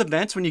 On those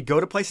events, when you go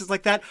to places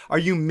like that, are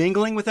you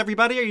mingling with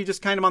everybody, or are you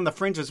just kind of on the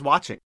fringes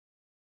watching?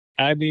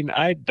 I mean,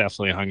 I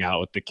definitely hung out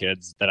with the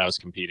kids that I was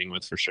competing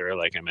with for sure.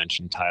 Like I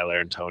mentioned, Tyler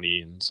and Tony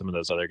and some of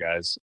those other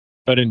guys.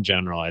 But in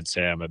general, I'd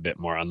say I'm a bit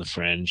more on the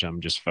fringe. I'm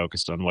just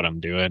focused on what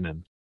I'm doing.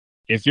 And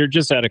if you're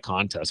just at a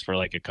contest for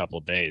like a couple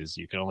of days,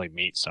 you can only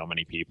meet so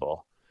many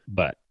people.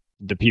 But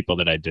the people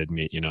that I did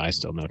meet, I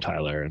still know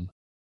Tyler and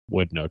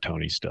would know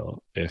Tony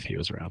still if he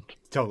was around.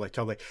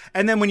 Totally.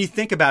 And then when you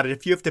think about it,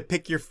 if you have to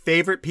pick your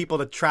favorite people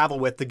to travel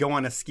with to go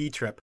on a ski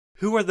trip,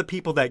 who are the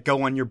people that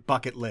go on your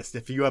bucket list?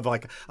 If you have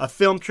like a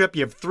film trip,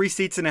 you have 3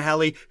 seats in a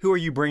heli, who are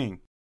you bringing?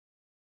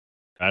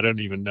 I don't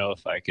even know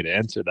if I could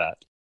answer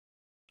that.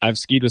 I've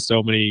skied with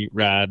so many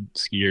rad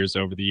skiers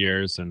over the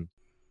years, and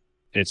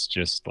it's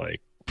just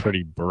like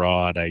pretty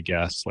broad, I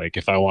guess. Like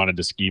if I wanted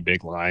to ski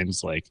big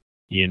lines like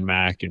Ian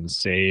Mack and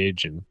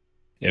Sage, and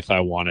if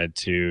I wanted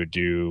to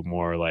do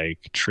more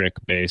like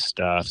trick-based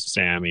stuff,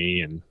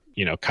 Sammy, and,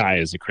 Kai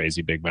is a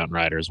crazy big mountain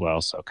rider as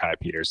well. So Kai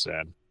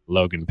Peterson,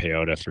 Logan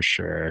Peyote for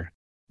sure,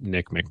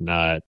 Nick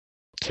McNutt,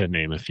 to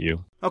name a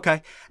few.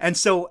 Okay. And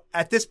so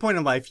at this point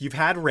in life, you've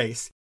had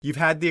race, you've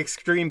had the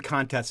extreme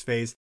contest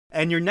phase,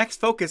 and your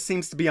next focus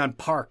seems to be on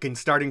park and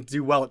starting to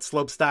do well at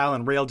slopestyle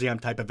and rail jam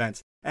type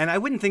events. And I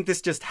wouldn't think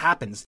this just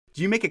happens.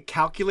 Do you make a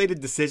calculated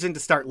decision to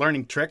start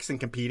learning tricks and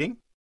competing?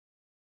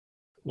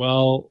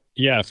 Well,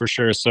 yeah, for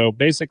sure. So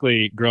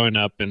basically growing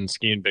up and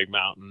skiing big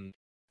mountain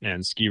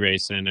and ski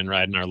racing and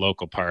riding our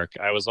local park,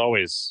 I was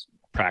always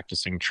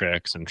practicing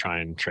tricks and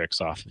trying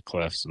tricks off the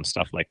cliffs and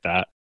stuff like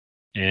that.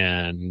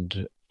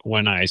 And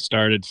when I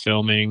started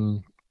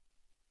filming,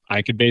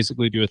 I could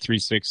basically do a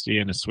 360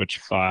 and a switch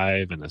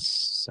 5 and a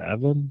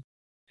 7.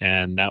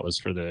 And that was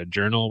for the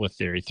journal with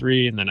Theory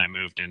 3. And then I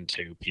moved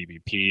into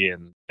PvP.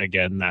 And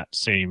again, that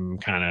same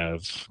kind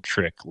of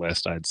trick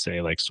list, I'd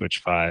say, like switch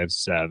 5,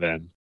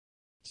 7,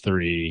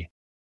 3,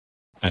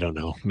 I don't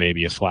know,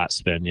 maybe a flat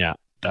spin. Yeah,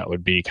 that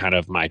would be kind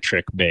of my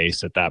trick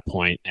base at that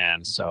point.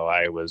 And so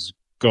I was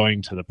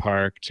going to the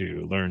park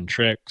to learn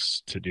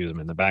tricks, to do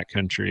them in the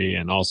backcountry.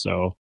 And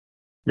also,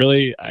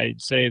 really,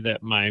 I'd say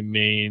that my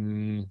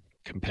main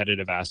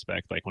competitive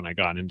aspect, like when I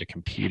got into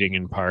competing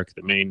in park,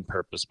 the main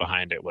purpose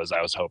behind it was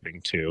I was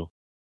hoping to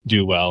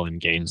do well and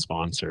gain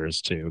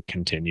sponsors to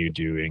continue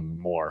doing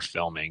more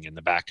filming in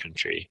the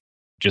backcountry.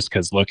 Just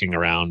because looking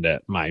around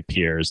at my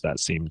peers, that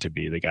seemed to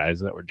be the guys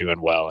that were doing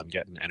well and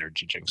getting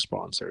energy drink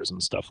sponsors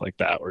and stuff like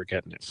that were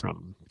getting it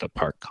from the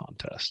park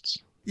contests.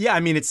 Yeah, I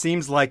mean, it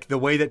seems like the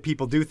way that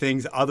people do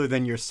things other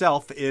than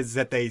yourself is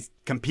that they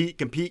compete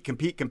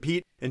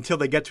until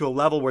they get to a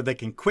level where they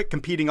can quit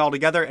competing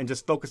altogether and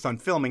just focus on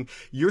filming.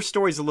 Your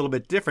story's a little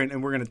bit different,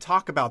 and we're going to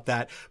talk about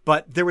that.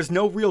 But there was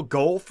no real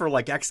goal for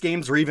like X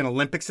Games or even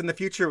Olympics in the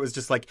future. It was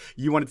just like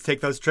you wanted to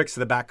take those tricks to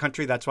the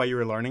backcountry. That's why you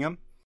were learning them.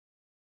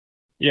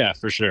 Yeah,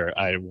 for sure.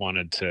 I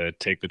wanted to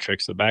take the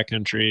tricks to the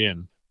backcountry,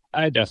 and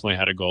I definitely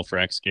had a goal for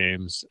X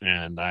Games,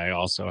 and I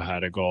also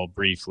had a goal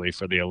briefly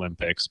for the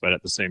Olympics, but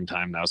at the same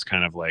time, that was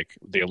kind of like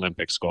the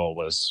Olympics goal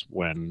was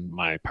when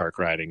my park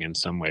riding in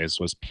some ways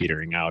was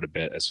petering out a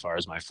bit as far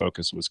as my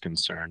focus was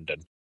concerned.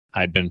 And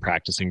I'd been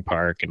practicing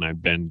park, and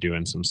I've been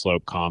doing some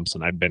slope comps,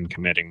 and I've been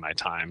committing my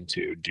time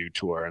to do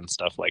tour and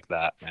stuff like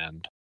that.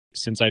 And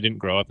since I didn't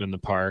grow up in the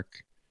park,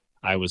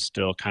 I was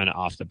still kind of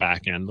off the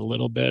back end a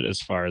little bit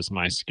as far as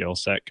my skill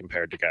set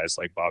compared to guys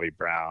like Bobby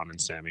Brown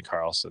and Sammy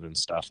Carlson and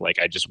stuff. Like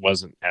I just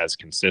wasn't as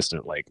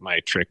consistent. Like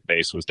my trick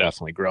base was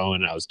definitely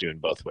growing. I was doing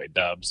both way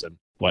dubs and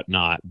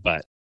whatnot,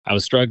 but I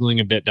was struggling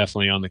a bit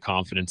definitely on the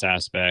confidence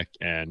aspect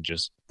and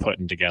just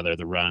putting together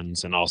the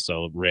runs. And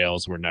also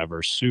rails were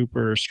never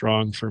super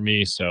strong for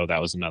me. So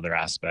that was another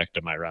aspect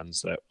of my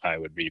runs that I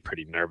would be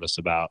pretty nervous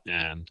about.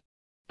 And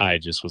I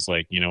just was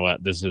like, you know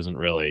what, this isn't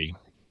really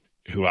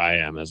who I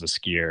am as a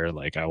skier.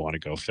 Like I want to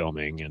go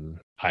filming, and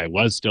I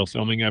was still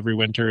filming every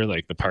winter.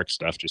 Like the park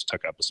stuff just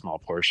took up a small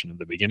portion of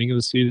the beginning of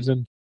the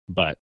season,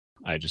 but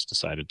I just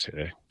decided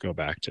to go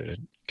back to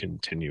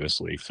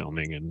continuously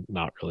filming and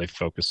not really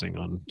focusing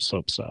on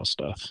slopestyle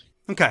stuff.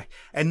 Okay.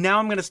 And now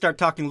I'm going to start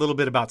talking a little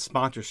bit about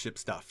sponsorship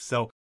stuff.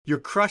 So you're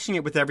crushing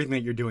it with everything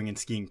that you're doing in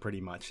skiing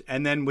pretty much.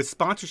 And then with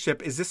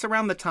sponsorship, is this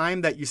around the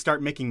time that you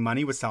start making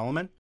money with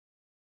Salomon?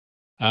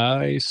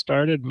 I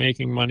started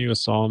making money with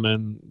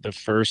Salomon the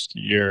first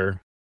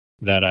year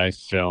that I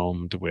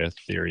filmed with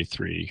Theory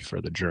 3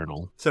 for the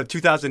journal. So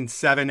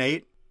 2007,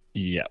 8?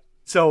 Yeah.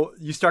 So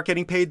you start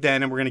getting paid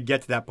then, and we're going to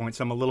get to that point.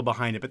 So I'm a little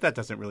behind it, but that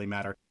doesn't really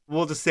matter.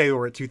 We'll just say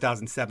we're at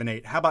 2007,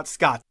 8. How about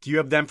Scott? Do you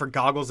have them for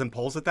goggles and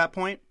poles at that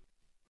point?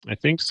 I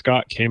think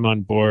Scott came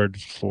on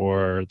board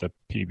for the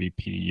PvP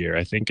year.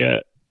 I think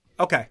it.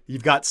 Okay.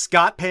 You've got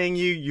Scott paying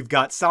you. You've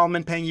got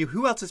Salomon paying you.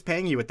 Who else is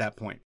paying you at that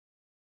point?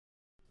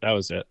 That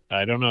was it.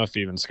 I don't know if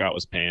even Scott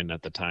was paying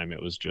at the time.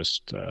 It was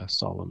just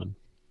Salomon.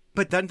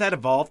 But doesn't that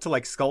evolve to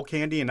like Skull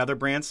Candy and other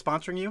brands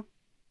sponsoring you?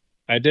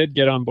 I did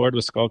get on board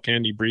with Skull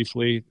Candy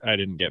briefly. I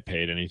didn't get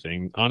paid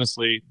anything.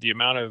 Honestly, the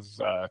amount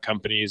of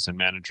companies and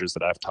managers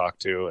that I've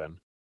talked to and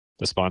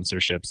the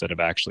sponsorships that have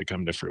actually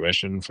come to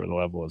fruition for the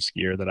level of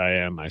skier that I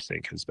am, I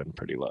think has been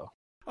pretty low.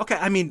 Okay,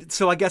 I mean,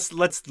 so I guess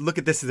let's look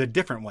at this as a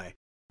different way.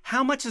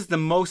 How much is the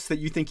most that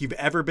you think you've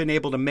ever been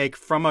able to make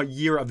from a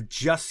year of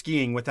just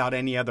skiing without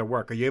any other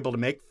work? Are you able to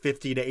make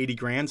 50 to 80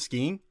 grand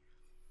skiing?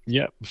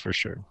 Yep, for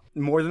sure.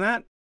 More than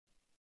that?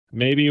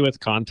 Maybe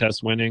with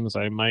contest winnings,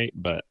 I might,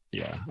 but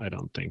yeah, I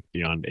don't think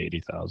beyond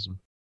 80,000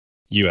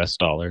 US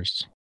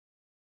dollars.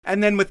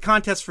 And then with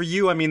contests for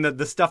you, I mean,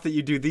 the stuff that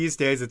you do these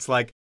days, it's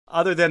like,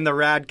 other than the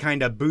rad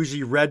kind of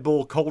bougie Red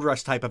Bull Cold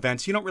Rush type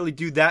events, you don't really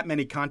do that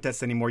many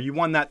contests anymore. You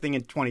won that thing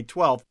in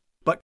 2012,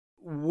 but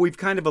we've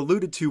kind of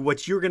alluded to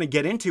what you're going to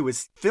get into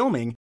is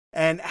filming.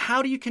 And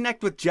how do you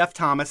connect with Jeff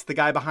Thomas, the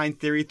guy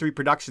behind Theory 3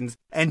 Productions?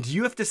 And do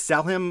you have to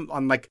sell him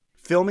on like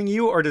filming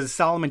you, or does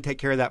Solomon take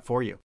care of that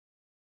for you?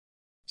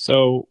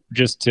 So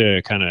just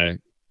to kind of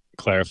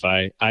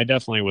clarify, I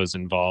definitely was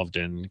involved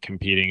in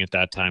competing at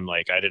that time.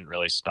 Like I didn't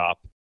really stop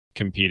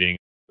competing.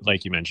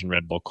 Like you mentioned,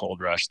 Red Bull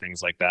Cold Rush,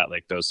 things like that,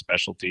 like those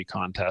specialty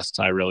contests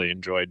I really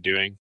enjoyed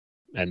doing.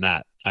 And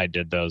that I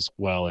did those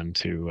well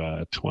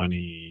into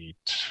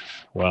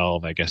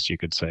 2012, I guess you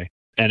could say.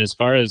 And as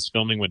far as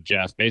filming with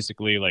Jeff,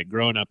 basically like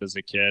growing up as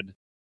a kid,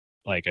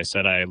 like I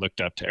said, I looked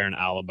up to Aaron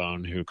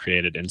Allibone, who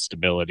created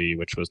Instability,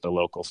 which was the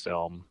local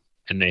film.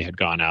 And they had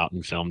gone out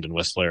and filmed in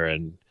Whistler.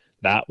 And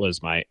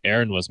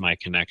Aaron was my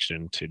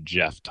connection to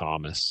Jeff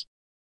Thomas.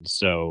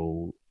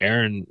 So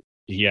Aaron,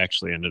 he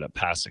actually ended up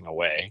passing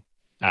away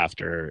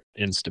after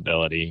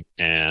Instability.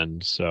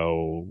 And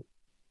so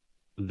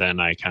then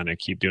I kind of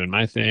keep doing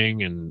my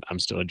thing, and I'm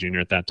still a junior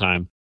at that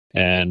time.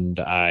 And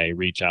I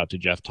reach out to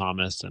Jeff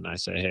Thomas and I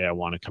say, hey, I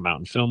want to come out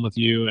and film with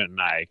you.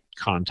 And I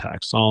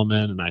contact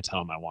Solomon and I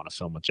tell him I want to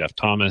film with Jeff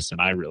Thomas. And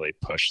I really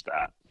push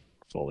that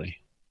fully.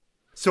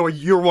 So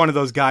you're one of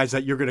those guys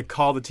that you're going to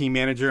call the team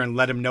manager and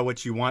let him know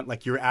what you want,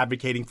 like you're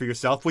advocating for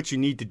yourself, which you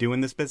need to do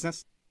in this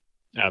business?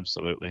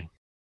 Absolutely.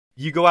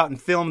 You go out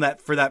and film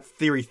that for that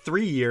Theory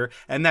 3 year,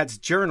 and that's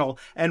Journal.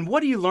 And what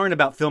do you learn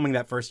about filming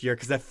that first year?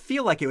 Because I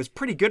feel like it was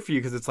pretty good for you,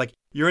 because it's like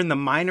you're in the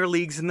minor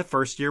leagues in the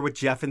first year with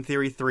Jeff in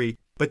Theory 3,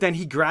 but then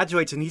he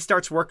graduates and he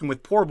starts working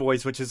with Poor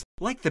Boys, which is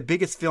like the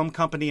biggest film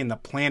company in the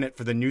planet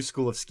for the new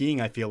school of skiing,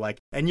 I feel like.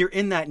 And you're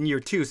in that in year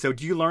 2. So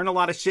do you learn a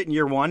lot of shit in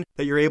year 1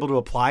 that you're able to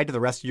apply to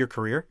the rest of your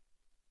career?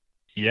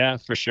 Yeah,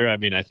 for sure. I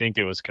mean, I think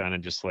it was kind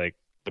of just like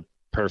the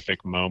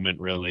perfect moment,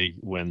 really,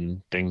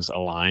 when things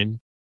align.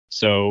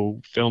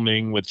 So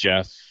filming with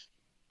Jeff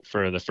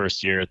for the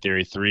first year at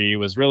Theory 3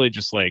 was really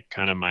just like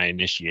kind of my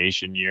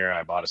initiation year.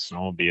 I bought a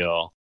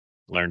snowmobile,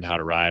 learned how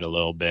to ride a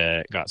little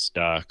bit, got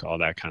stuck, all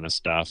that kind of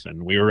stuff.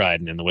 And we were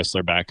riding in the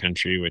Whistler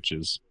backcountry, which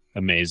is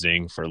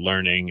amazing for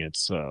learning.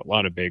 It's a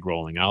lot of big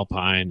rolling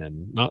alpine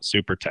and not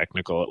super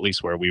technical, at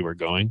least where we were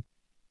going.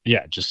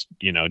 Yeah, just,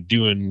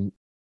 doing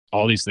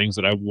all these things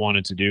that I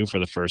wanted to do for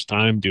the first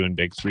time, doing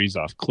big threes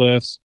off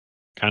cliffs,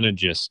 kind of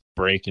just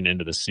breaking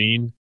into the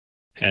scene.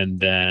 And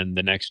then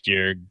the next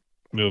year,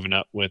 moving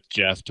up with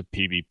Jeff to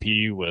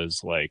PvP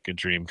was like a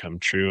dream come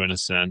true, in a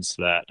sense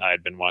that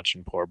I'd been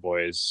watching Poor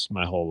Boys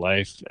my whole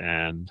life.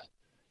 And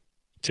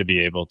to be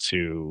able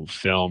to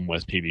film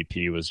with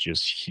PvP was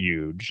just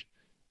huge.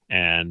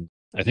 And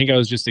I think I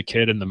was just a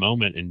kid in the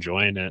moment,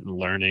 enjoying it and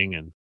learning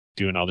and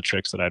doing all the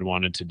tricks that I'd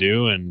wanted to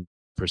do and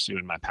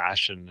pursuing my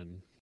passion. And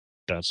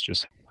that's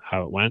just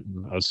how it went.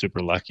 And I was super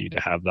lucky to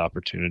have the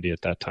opportunity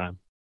at that time.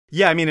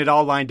 Yeah, I mean, it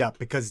all lined up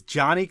because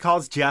Johnny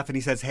calls Jeff and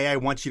he says, hey, I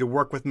want you to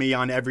work with me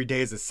on every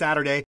day as a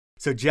Saturday.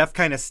 So Jeff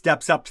kind of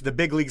steps up to the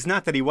big leagues.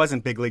 Not that he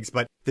wasn't big leagues,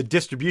 but the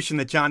distribution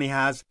that Johnny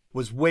has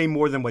was way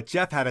more than what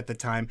Jeff had at the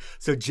time.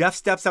 So Jeff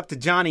steps up to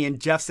Johnny and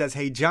Jeff says,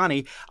 hey,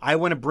 Johnny, I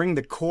want to bring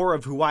the core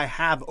of who I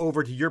have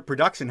over to your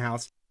production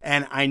house.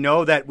 And I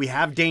know that we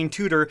have Dane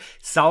Tudor.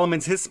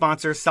 Solomon's his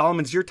sponsor.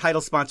 Solomon's your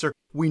title sponsor.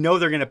 We know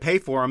they're going to pay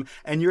for him.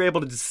 And you're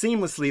able to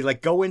seamlessly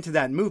go into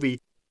that movie.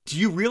 Do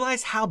you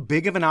realize how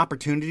big of an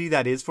opportunity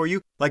that is for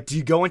you? Do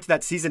you go into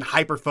that season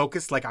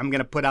hyper-focused, I'm going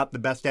to put out the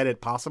best edit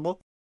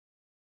possible?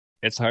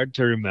 It's hard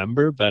to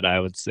remember, but I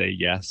would say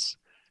yes.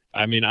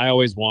 I mean, I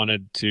always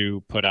wanted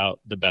to put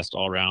out the best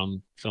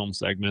all-around film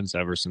segments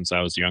ever since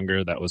I was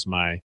younger. That was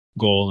my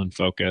goal and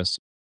focus.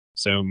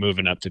 So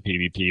moving up to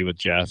PvP with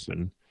Jeff,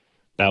 and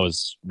that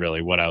was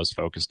really what I was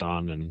focused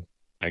on, and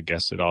I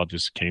guess it all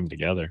just came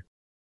together.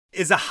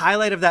 Is a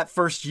highlight of that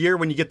first year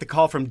when you get the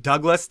call from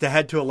Douglas to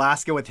head to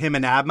Alaska with him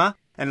and Abma?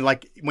 And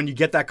when you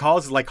get that call,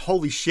 it's like,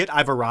 holy shit,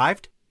 I've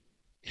arrived?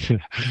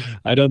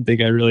 I don't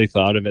think I really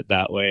thought of it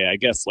that way. I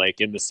guess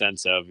in the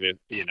sense of, we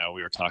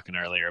were talking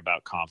earlier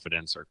about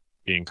confidence or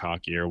being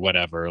cocky or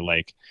whatever,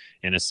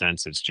 in a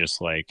sense, it's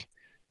just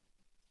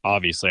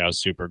obviously I was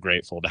super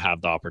grateful to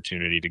have the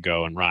opportunity to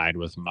go and ride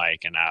with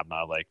Mike and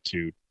Abma,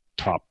 two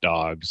top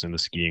dogs in the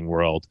skiing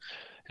world.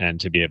 And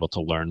to be able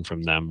to learn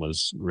from them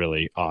was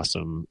really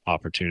awesome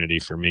opportunity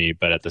for me.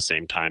 But at the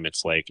same time,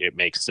 it's it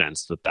makes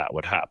sense that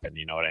would happen.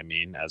 You know what I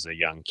mean? As a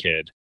young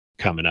kid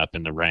coming up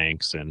in the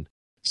ranks and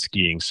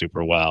skiing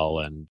super well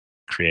and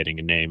creating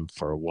a name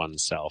for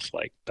oneself,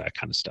 that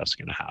kind of stuff's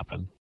going to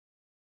happen.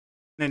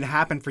 And it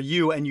happened for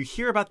you. And you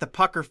hear about the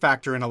pucker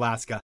factor in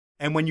Alaska.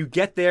 And when you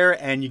get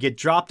there and you get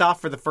dropped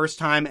off for the first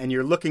time and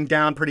you're looking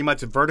down pretty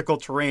much vertical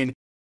terrain,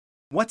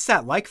 what's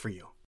that like for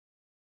you?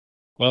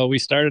 Well, we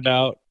started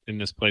out in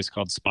this place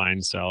called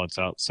Spine Cell. It's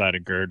outside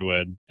of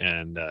Girdwood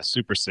and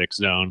Super 6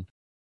 zone.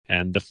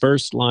 And the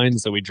first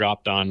lines that we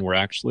dropped on were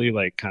actually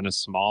like kind of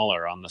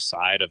smaller on the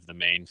side of the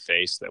main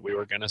face that we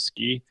were going to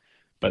ski,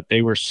 but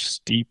they were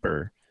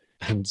steeper.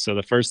 And so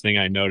the first thing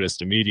I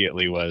noticed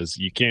immediately was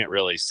you can't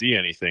really see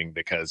anything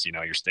because, you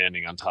know, you're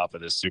standing on top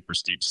of this super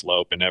steep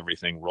slope and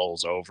everything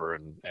rolls over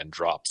and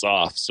drops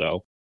off.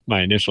 So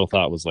my initial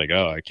thought was like,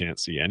 oh, I can't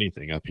see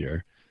anything up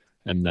here.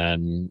 And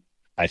then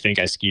I think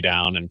I ski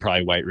down and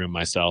probably white room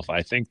myself.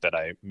 I think that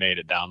I made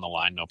it down the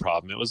line, no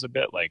problem. It was a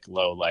bit like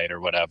low light or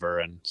whatever.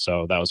 And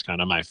so that was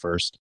kind of my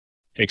first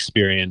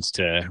experience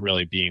to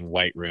really being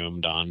white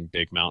roomed on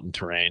big mountain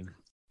terrain.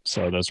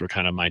 So those were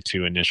kind of my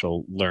two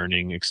initial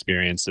learning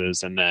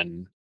experiences. And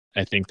then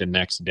I think the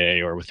next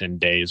day or within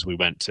days, we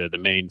went to the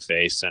main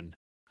face and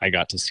I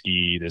got to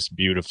ski this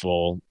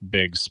beautiful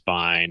big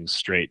spine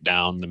straight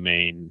down the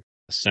main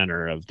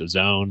center of the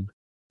zone.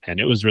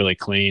 And it was really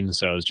clean.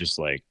 So I was just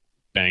like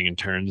banging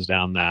turns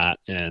down that.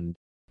 And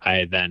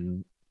I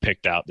then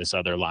picked out this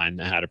other line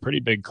that had a pretty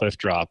big cliff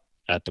drop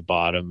at the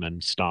bottom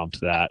and stomped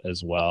that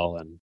as well.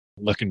 And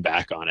looking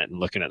back on it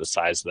and looking at the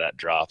size of that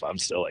drop, I'm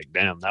still like,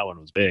 damn, that one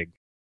was big.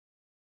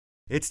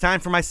 It's time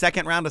for my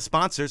second round of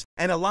sponsors,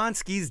 and Elan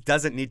Skis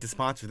doesn't need to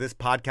sponsor this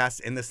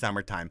podcast in the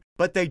summertime,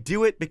 but they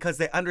do it because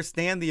they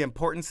understand the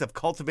importance of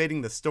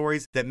cultivating the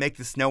stories that make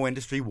the snow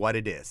industry what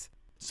it is.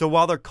 So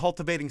while they're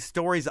cultivating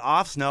stories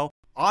off snow,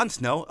 on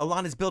snow,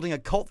 Elan is building a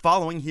cult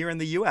following here in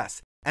the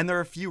US, and there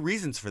are a few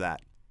reasons for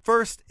that.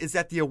 First is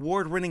that the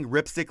award-winning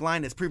Ripstick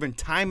line has proven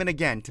time and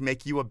again to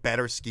make you a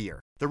better skier.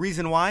 The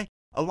reason why?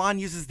 Elan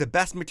uses the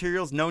best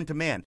materials known to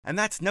man, and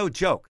that's no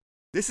joke.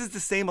 This is the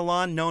same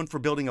Elan known for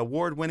building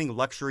award-winning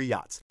luxury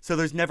yachts, so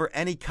there's never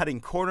any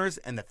cutting corners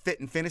and the fit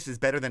and finish is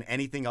better than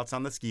anything else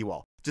on the ski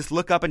wall. Just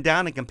look up and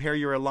down and compare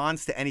your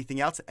Elans to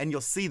anything else and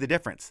you'll see the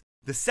difference.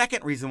 The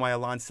second reason why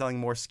Elan's selling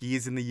more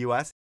skis in the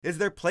US is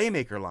their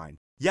Playmaker line.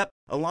 Yep,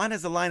 Elan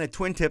has a line of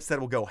twin tips that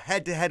will go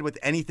head-to-head with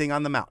anything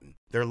on the mountain.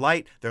 They're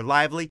light, they're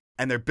lively,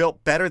 and they're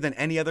built better than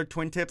any other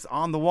twin tips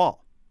on the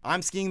wall.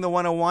 I'm skiing the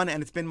 101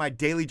 and it's been my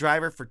daily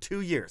driver for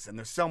 2 years and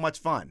they're so much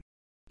fun.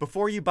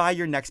 Before you buy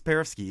your next pair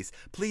of skis,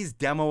 please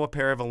demo a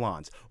pair of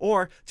Elans,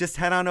 or just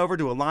head on over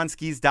to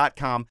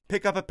elanskis.com,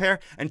 pick up a pair,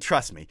 and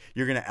trust me,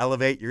 you're going to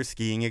elevate your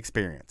skiing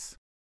experience.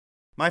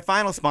 My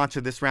final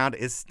sponsor this round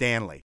is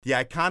Stanley, the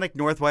iconic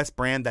Northwest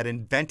brand that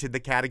invented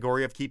the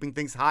category of keeping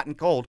things hot and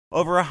cold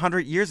over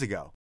 100 years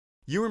ago.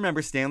 You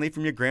remember Stanley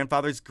from your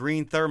grandfather's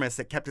green thermos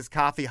that kept his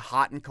coffee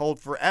hot and cold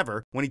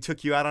forever when he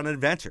took you out on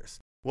adventures.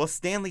 Well,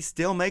 Stanley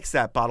still makes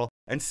that bottle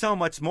and so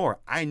much more.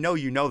 I know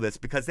you know this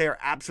because they are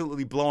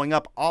absolutely blowing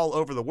up all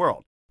over the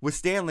world. With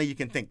Stanley, you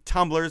can think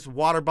tumblers,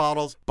 water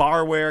bottles,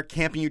 barware,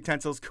 camping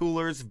utensils,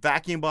 coolers,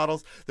 vacuum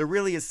bottles. There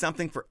really is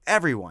something for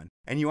everyone,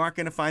 and you aren't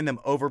going to find them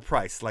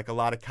overpriced like a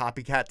lot of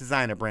copycat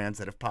designer brands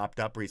that have popped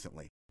up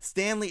recently.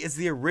 Stanley is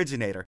the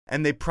originator,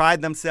 and they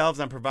pride themselves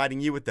on providing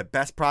you with the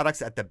best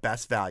products at the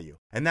best value.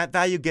 And that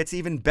value gets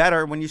even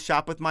better when you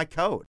shop with my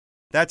code.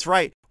 That's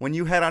right, when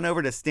you head on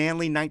over to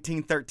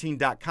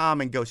stanley1913.com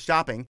and go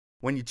shopping,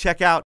 when you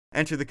check out,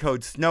 enter the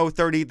code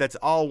SNOW30, that's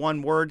all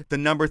one word, the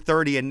number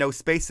 30 and no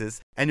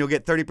spaces, and you'll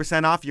get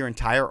 30% off your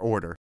entire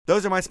order.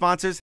 Those are my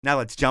sponsors. Now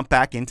let's jump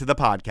back into the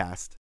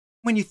podcast.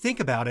 When you think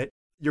about it,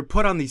 you're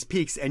put on these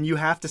peaks and you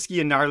have to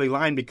ski a gnarly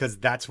line because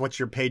that's what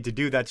you're paid to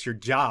do. That's your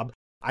job.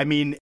 I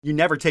mean, you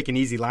never take an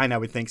easy line, I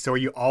would think. So are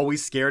you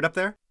always scared up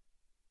there?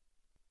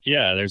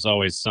 Yeah, there's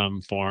always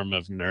some form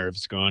of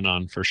nerves going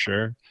on for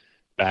sure.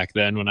 Back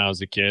then when I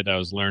was a kid, I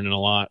was learning a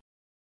lot.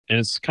 And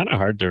it's kind of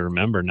hard to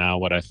remember now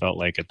what I felt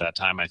like at that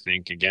time. I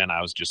think, again,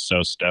 I was just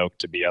so stoked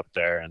to be up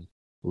there and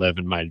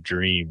living my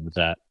dream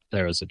that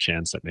there was a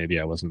chance that maybe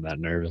I wasn't that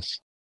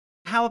nervous.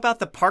 How about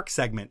the park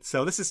segment?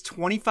 So this is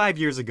 25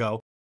 years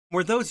ago.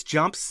 Were those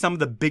jumps some of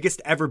the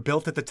biggest ever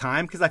built at the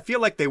time? Because I feel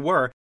like they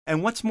were.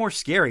 And what's more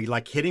scary,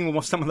 like hitting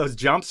some of those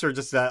jumps or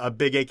just a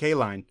big AK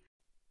line?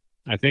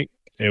 I think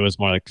it was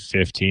more like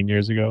 15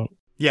 years ago.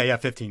 Yeah,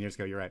 15 years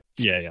ago. You're right.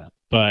 Yeah.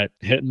 But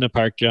hitting the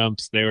park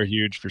jumps, they were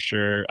huge for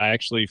sure. I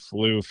actually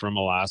flew from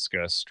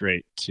Alaska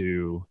straight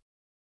to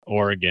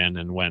Oregon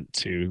and went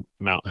to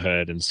Mount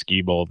Hood and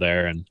Ski Bowl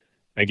there. And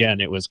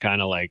again, it was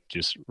kind of like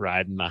just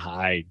riding the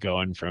high,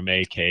 going from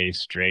AK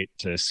straight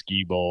to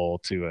Ski Bowl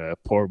to a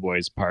poor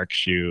boys park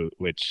shoot,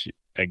 which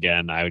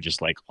again, I would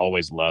just like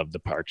always loved the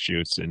park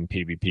shoots in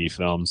PvP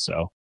films.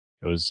 So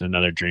it was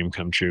another dream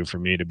come true for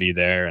me to be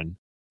there and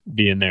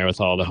being there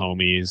with all the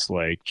homies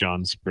like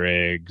John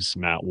Spriggs,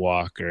 Matt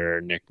Walker,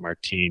 Nick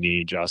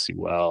Martini, Jossie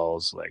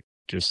Wells, like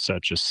just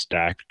such a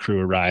stacked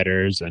crew of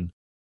riders and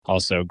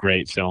also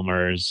great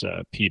filmers,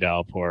 Pete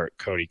Alport,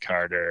 Cody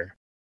Carter.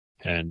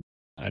 And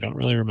I don't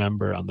really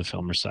remember on the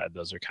filmer side.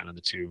 Those are kind of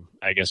the two.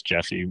 I guess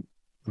Jeffy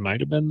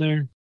might have been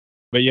there.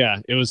 But yeah,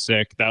 it was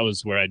sick. That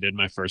was where I did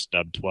my first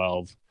dub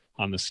 12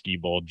 on the Ski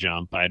Bowl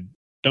jump. I'd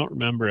don't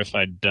remember if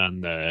I'd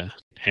done the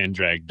hand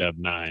drag dub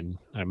 9.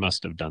 I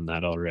must have done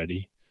that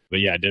already. But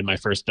yeah, I did my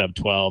first dub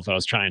 12. I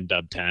was trying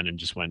dub 10 and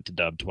just went to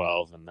dub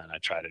 12, and then I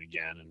tried it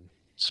again and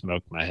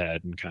smoked my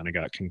head and kind of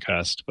got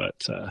concussed.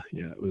 But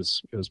yeah, it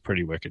was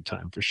pretty wicked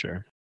time for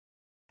sure.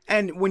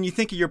 And when you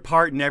think of your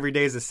part in Every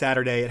Day is a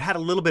Saturday, it had a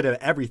little bit of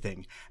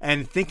everything.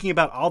 And thinking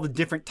about all the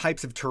different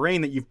types of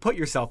terrain that you've put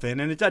yourself in,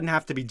 and it doesn't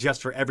have to be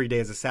just for Every Day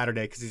is a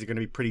Saturday because these are going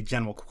to be pretty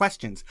general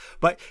questions.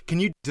 But can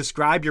you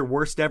describe your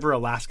worst ever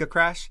Alaska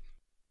crash?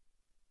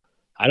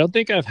 I don't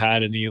think I've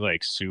had any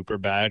like super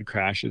bad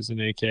crashes in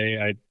AK.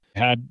 I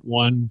had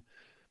one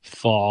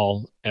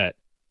fall at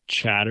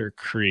Chatter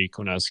Creek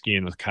when I was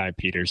skiing with Kai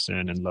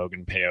Peterson and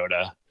Logan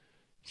Peyoda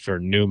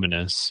for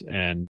Numinous,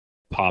 and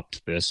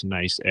popped this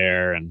nice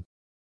air, and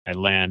I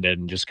landed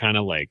and just kind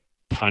of like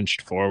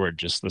punched forward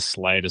just the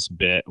slightest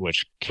bit,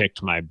 which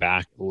kicked my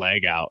back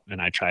leg out,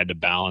 and I tried to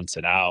balance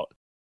it out,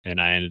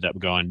 and I ended up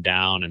going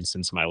down, and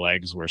since my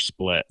legs were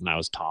split and I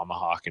was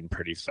tomahawking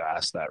pretty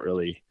fast, that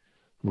really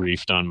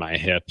reefed on my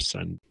hips,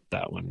 and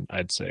that one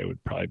I'd say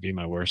would probably be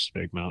my worst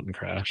big mountain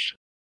crash.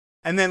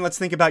 And then let's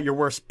think about your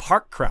worst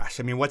park crash.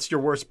 I mean, what's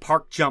your worst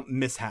park jump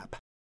mishap?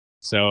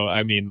 So,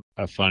 I mean,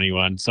 a funny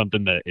one,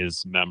 something that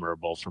is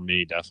memorable for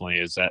me definitely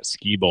is at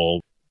Ski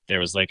Bowl.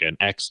 There was like an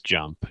X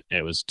jump.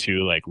 It was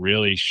two like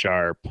really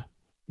sharp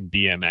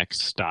BMX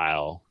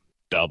style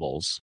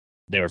doubles.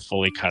 They were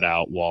fully cut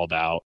out, walled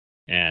out,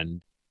 and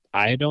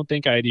I don't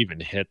think I'd even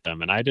hit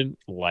them. And I didn't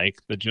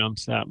like the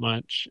jumps that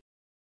much,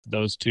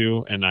 those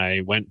two. And I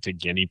went to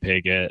guinea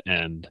pig it,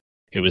 and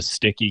it was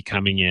sticky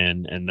coming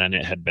in, and then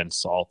it had been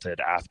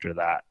salted after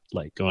that,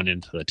 like going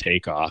into the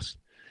takeoff.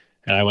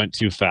 And I went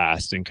too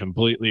fast and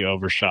completely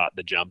overshot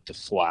the jump to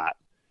flat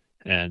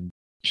and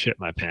shit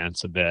my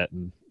pants a bit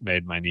and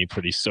made my knee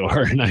pretty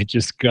sore. And I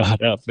just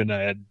got up and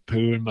I had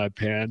poo in my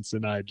pants,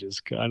 and I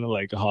just kind of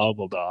like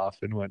hobbled off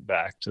and went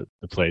back to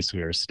the place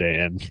we were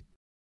staying.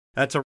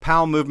 That's a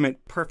Powell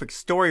Movement perfect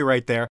story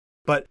right there.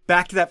 But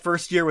back to that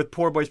first year with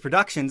Poor Boys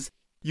Productions,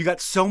 you got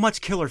so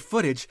much killer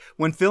footage.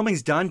 When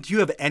filming's done, do you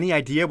have any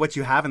idea what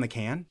you have in the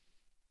can?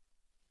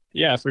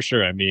 Yeah, for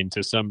sure. I mean,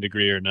 to some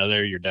degree or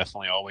another, you're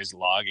definitely always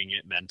logging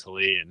it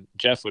mentally. And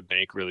Jeff would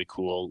make really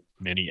cool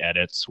mini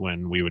edits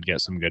when we would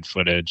get some good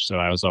footage. So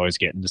I was always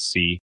getting to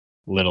see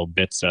little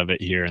bits of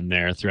it here and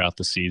there throughout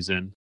the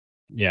season.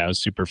 Yeah, it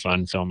was super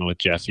fun filming with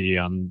Jeffy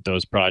on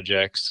those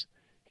projects.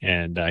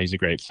 And he's a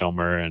great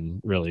filmer and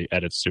really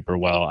edits super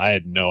well. I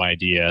had no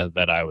idea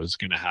that I was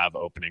going to have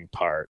opening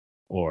part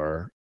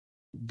or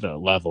the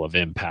level of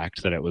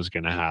impact that it was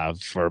going to have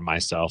for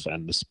myself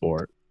and the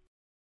sport.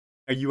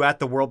 Are you at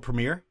the world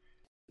premiere?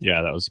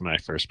 Yeah, that was my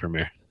first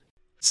premiere.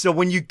 So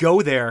when you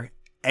go there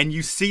and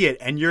you see it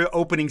and your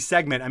opening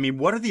segment, I mean,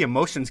 what are the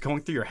emotions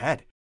going through your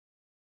head?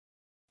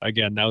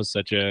 Again, that was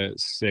such a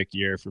sick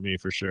year for me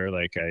for sure.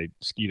 Like I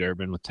skied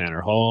urban with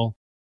Tanner Hall,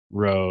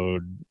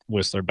 rode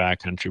Whistler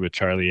backcountry with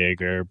Charlie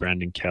Yeager,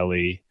 Brandon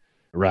Kelly,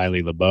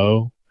 Riley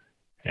LeBeau,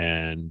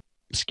 and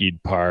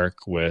skied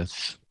park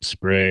with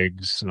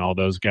Spriggs and all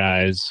those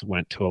guys.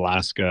 Went to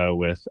Alaska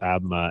with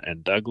Abma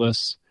and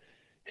Douglas.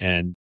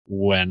 And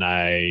when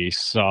I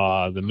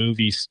saw the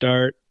movie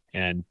start,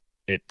 and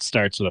it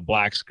starts with a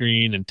black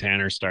screen and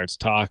Tanner starts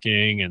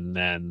talking, and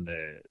then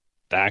the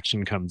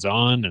action comes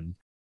on, and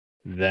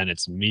then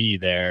it's me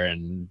there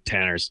and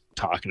Tanner's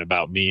talking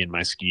about me and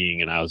my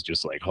skiing, and I was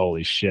just like,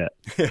 holy shit.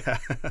 Yeah.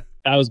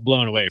 I was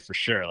blown away for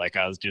sure. Like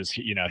I was just,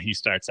 he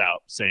starts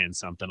out saying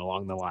something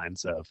along the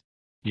lines of,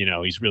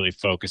 he's really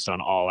focused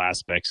on all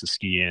aspects of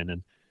skiing,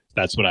 and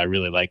that's what I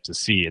really like to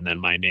see. And then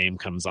my name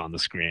comes on the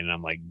screen, and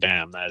I'm like,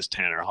 damn, that is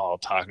Tanner Hall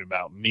talking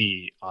about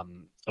me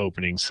on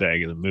opening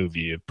seg of the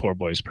movie of Poor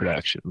Boys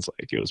Productions.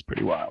 Like, it was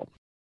pretty wild.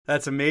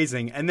 That's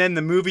amazing. And then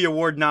the movie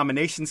award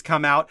nominations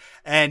come out,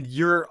 and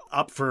you're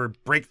up for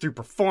Breakthrough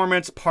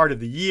Performance, Part of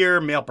the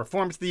Year, Male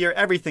Performance of the Year,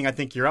 everything I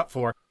think you're up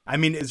for. I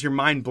mean, is your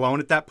mind blown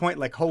at that point?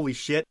 Like, holy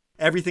shit,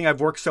 everything I've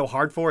worked so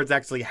hard for is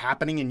actually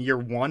happening in year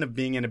one of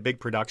being in a big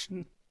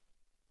production?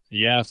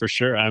 Yeah, for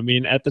sure. I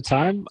mean, at the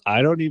time,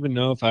 I don't even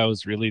know if I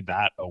was really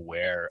that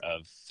aware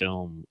of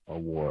film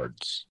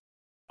awards.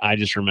 I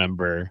just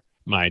remember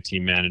my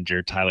team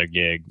manager, Tyler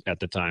Gigg, at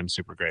the time,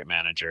 super great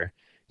manager.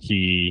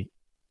 He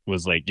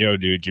was like, yo,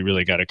 dude, you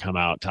really got to come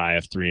out to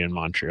IF3 in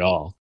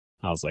Montreal.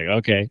 I was like,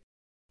 okay.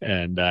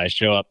 And I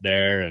show up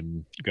there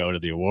and go to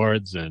the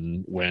awards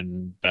and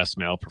win Best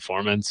Male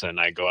Performance. And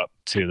I go up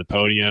to the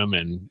podium,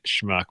 and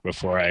schmuck,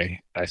 before I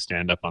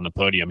stand up on the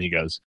podium, he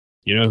goes,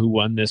 you know who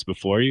won this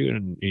before you?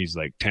 And he's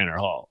like, Tanner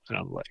Hall. And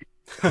I'm like,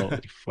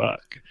 holy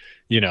fuck.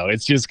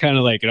 It's just kind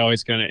of like, it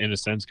always kind of, in a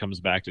sense,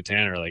 comes back to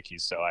Tanner. Like,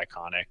 he's so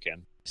iconic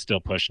and still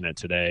pushing it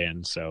today.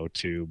 And so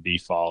to be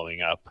following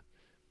up,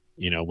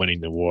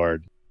 winning the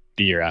award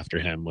the year after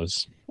him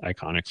was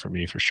iconic for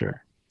me for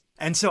sure.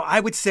 And so I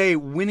would say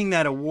winning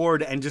that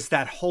award and just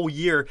that whole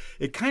year,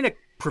 it kind of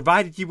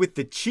provided you with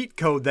the cheat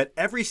code that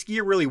every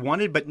skier really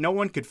wanted, but no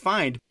one could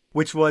find.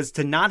 which was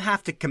to not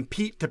have to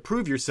compete to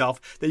prove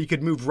yourself, that you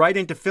could move right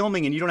into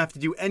filming and you don't have to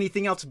do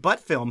anything else but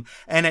film.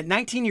 And at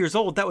 19 years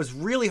old, that was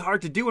really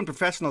hard to do in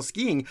professional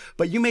skiing,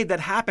 but you made that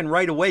happen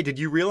right away. Did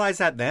you realize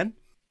that then?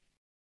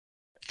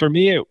 For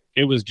me,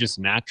 it was just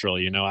natural.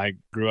 I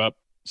grew up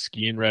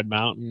skiing Red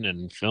Mountain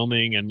and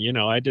filming, and,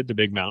 I did the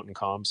big mountain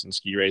comps and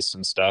ski races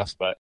and stuff,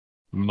 but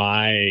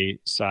my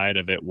side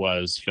of it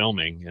was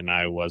filming, and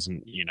I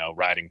wasn't,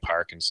 riding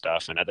park and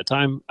stuff. And at the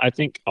time, I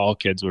think all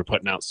kids were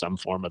putting out some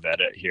form of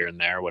edit here and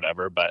there,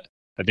 whatever. But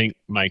I think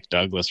Mike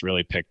Douglas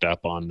really picked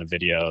up on the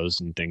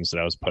videos and things that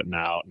I was putting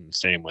out. And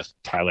same with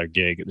Tyler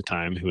Gigg at the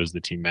time, who was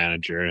the team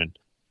manager. And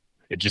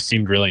it just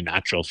seemed really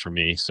natural for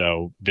me.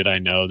 So did I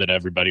know that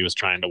everybody was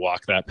trying to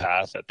walk that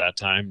path at that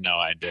time? No,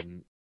 I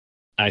didn't.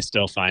 I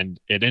still find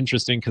it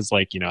interesting because,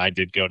 I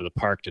did go to the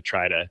park to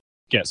try to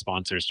get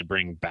sponsors to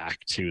bring back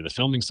to the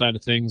filming side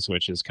of things,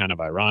 which is kind of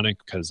ironic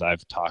because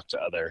I've talked to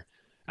other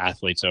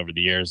athletes over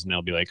the years and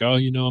they'll be like, oh,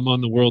 I'm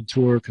on the world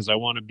tour because I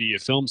want to be a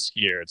film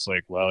skier. It's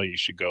like, well, you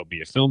should go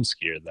be a film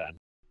skier then.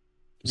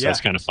 So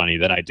it's kind of funny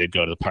that I did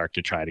go to the park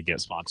to try to get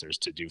sponsors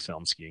to do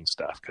film skiing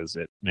stuff because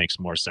it makes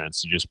more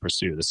sense to just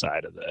pursue the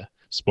side of the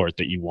sport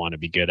that you want to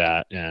be good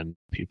at, and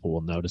people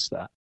will notice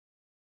that.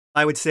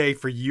 I would say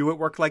for you, it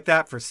worked like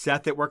that. For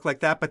Seth, it worked like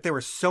that. But there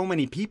were so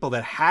many people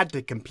that had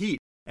to compete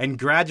and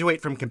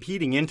graduate from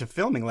competing into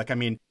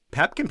filming.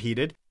 Pep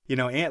competed,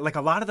 and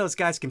a lot of those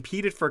guys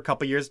competed for a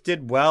couple years,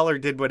 did well or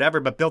did whatever,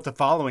 but built a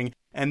following.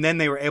 And then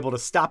they were able to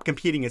stop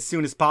competing as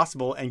soon as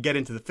possible and get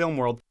into the film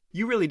world.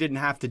 You really didn't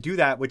have to do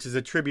that, which is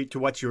a tribute to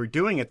what you were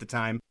doing at the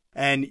time.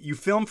 And you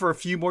film for a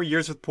few more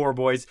years with Poor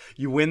Boys.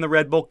 You win the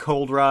Red Bull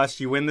Cold Rush.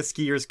 You win the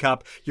Skiers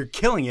Cup. You're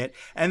killing it.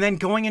 And then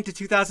going into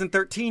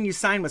 2013, you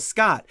sign with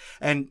Scott.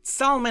 And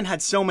Solomon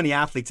had so many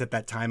athletes at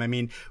that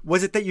time.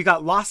 Was it that you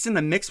got lost in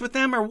the mix with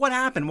them, or what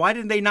happened? Why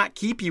did they not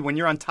keep you when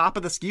you're on top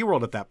of the ski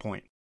world at that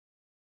point?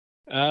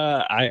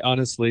 I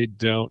honestly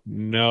don't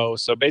know.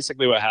 So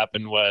basically what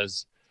happened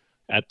was,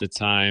 at the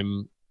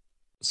time,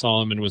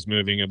 Solomon was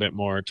moving a bit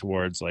more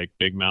towards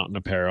big mountain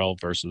apparel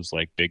versus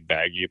big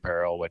baggy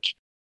apparel, which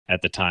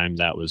at the time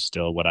that was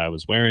still what I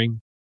was wearing.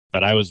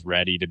 But I was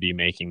ready to be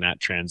making that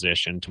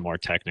transition to more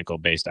technical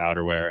based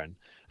outerwear. And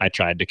I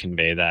tried to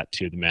convey that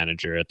to the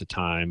manager at the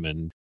time,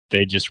 and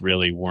they just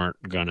really weren't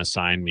going to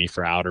sign me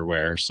for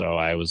outerwear. So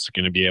I was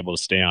going to be able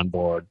to stay on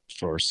board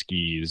for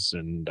skis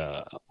and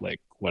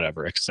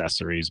whatever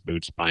accessories,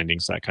 boots,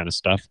 bindings, that kind of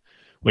stuff,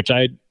 which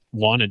I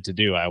wanted to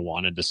do. I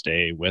wanted to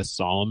stay with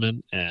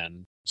Solomon,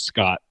 and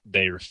Scott,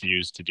 they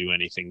refused to do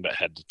anything but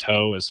head to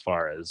toe as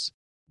far as,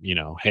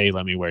 hey,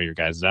 let me wear your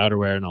guys'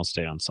 outerwear and I'll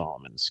stay on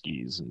Solomon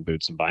skis and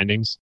boots and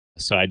bindings.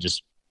 So I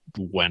just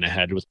went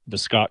ahead with the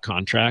Scott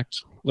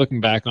contract. Looking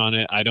back on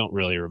it, I don't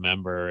really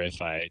remember if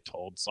I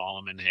told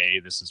Solomon, hey,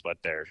 this is what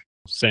they're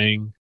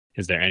saying.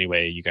 Is there any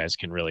way you guys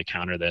can really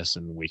counter this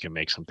and we can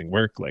make something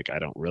work? I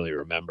don't really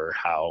remember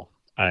how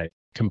I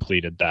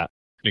completed that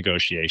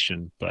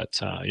negotiation.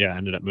 But I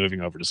ended up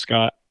moving over to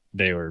Scott.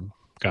 They were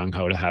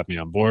gung-ho to have me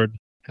on board,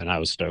 and I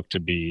was stoked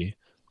to be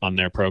on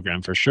their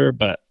program for sure,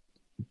 but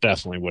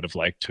definitely would have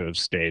liked to have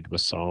stayed with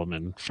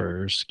Solomon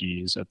for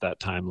skis at that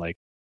time.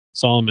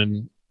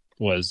 Solomon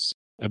was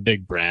a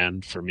big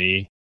brand for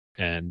me,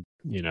 and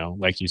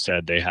like you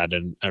said, they had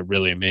a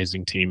really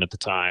amazing team at the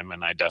time,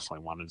 and I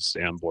definitely wanted to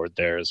stay on board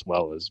there as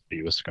well as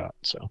be with Scott.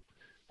 So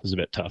it was a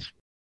bit tough.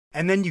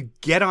 And then you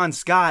get on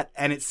Scott,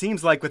 and it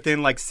seems like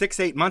within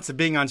 6-8 months of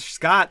being on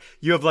Scott,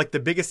 you have the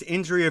biggest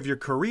injury of your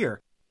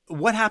career.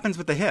 What happens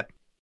with the hip?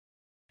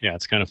 Yeah,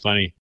 it's kind of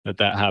funny that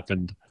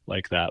happened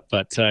like that.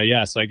 But so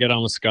I get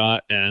on with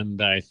Scott,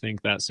 and I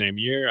think that same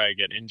year I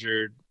get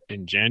injured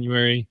in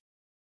January.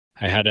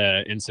 I had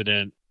an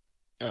incident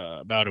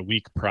about a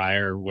week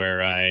prior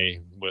where I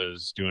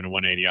was doing a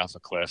 180 off a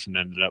cliff and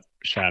ended up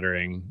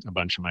shattering a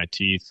bunch of my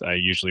teeth. I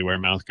usually wear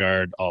mouth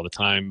guard all the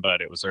time,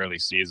 but it was early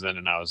season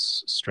and I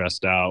was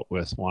stressed out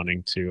with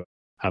wanting to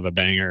have a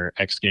banger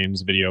X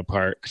Games video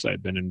part because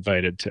I'd been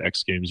invited to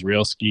X Games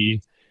Real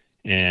Ski,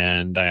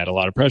 and I had a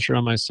lot of pressure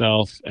on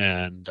myself,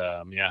 and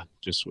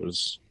just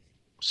was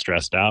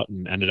stressed out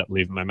and ended up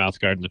leaving my mouth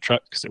guard in the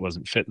truck because it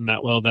wasn't fitting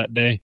that well that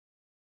day,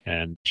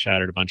 and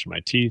shattered a bunch of my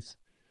teeth.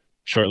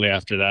 Shortly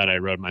after that, I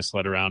rode my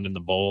sled around in the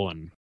bowl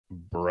and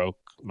broke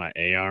my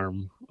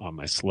A-arm on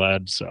my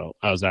sled. So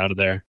I was out of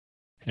there.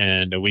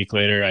 And a week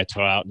later, I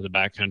tow out into the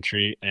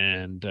backcountry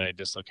and I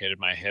dislocated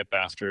my hip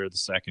after the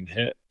second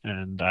hit.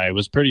 And I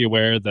was pretty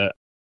aware that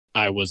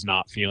I was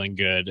not feeling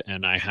good,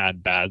 and I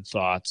had bad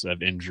thoughts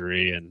of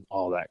injury and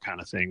all that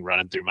kind of thing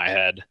running through my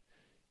head.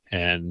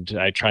 And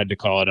I tried to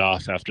call it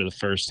off after the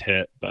first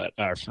hit, but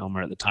our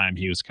filmer at the time,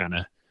 he was kind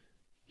of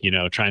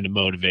trying to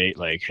motivate,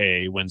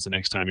 hey, when's the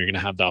next time you're going to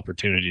have the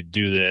opportunity to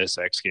do this,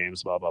 X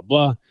Games, blah, blah,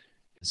 blah.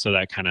 So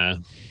that kind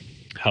of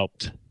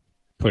helped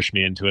push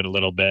me into it a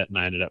little bit. And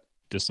I ended up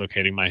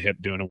dislocating my hip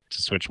doing a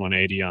switch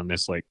 180 on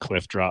this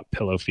cliff drop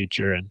pillow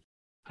feature. And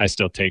I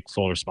still take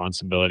full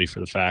responsibility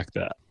for the fact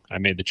that I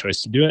made the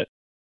choice to do it.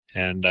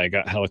 And I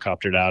got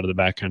helicoptered out of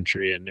the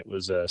backcountry, and it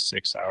was a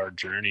 6-hour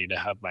journey to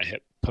have my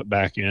hip put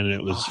back in.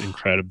 It was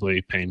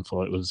incredibly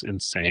painful. It was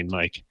insane.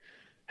 Like,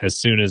 as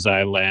soon as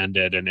I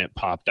landed and it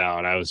popped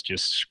out, I was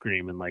just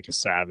screaming like a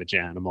savage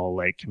animal,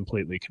 like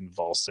completely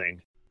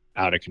convulsing,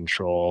 out of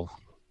control.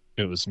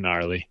 It was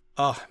gnarly.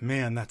 Oh,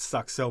 man, that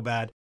sucks so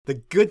bad. The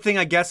good thing,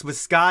 I guess, with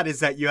Scott is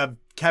that you have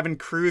Kevin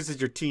Cruz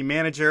as your team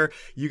manager.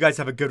 You guys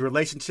have a good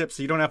relationship,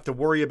 so you don't have to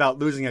worry about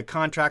losing a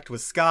contract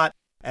with Scott.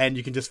 And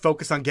you can just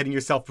focus on getting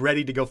yourself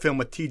ready to go film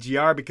with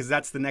TGR because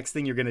that's the next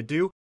thing you're going to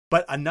do.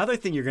 But another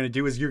thing you're going to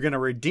do is you're going to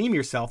redeem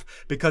yourself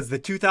because the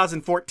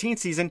 2014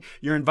 season,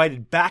 you're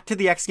invited back to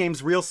the X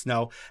Games Real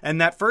Snow. And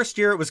that first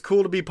year, it was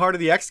cool to be part of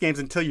the X Games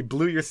until you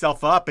blew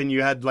yourself up and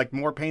you had like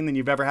more pain than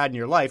you've ever had in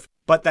your life.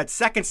 But that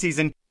second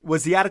season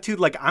was the attitude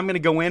like, I'm going to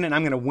go in and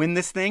I'm going to win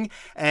this thing.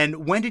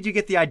 And when did you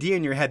get the idea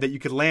in your head that you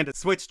could land a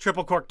switch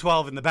triple cork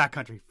 12 in the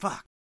backcountry?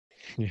 Fuck.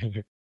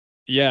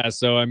 Yeah,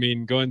 so I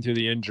mean, going through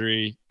the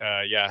injury,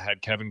 I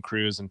had Kevin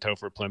Cruz and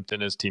Topher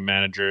Plimpton as team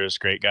managers,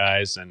 great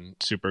guys, and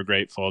super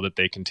grateful that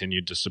they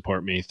continued to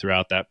support me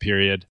throughout that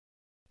period.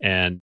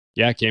 And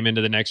came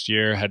into the next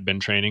year, had been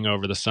training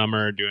over the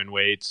summer, doing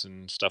weights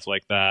and stuff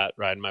like that,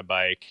 riding my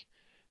bike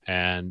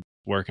and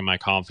working my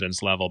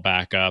confidence level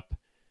back up.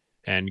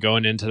 And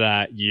going into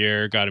that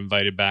year, got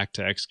invited back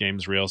to X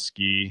Games Real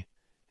Ski,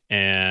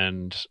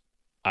 and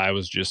I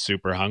was just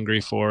super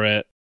hungry for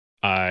it.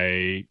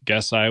 I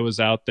guess I was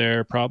out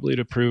there probably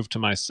to prove to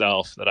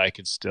myself that I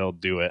could still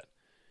do it.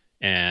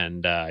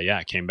 And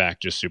I came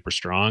back just super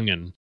strong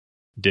and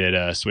did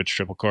a switch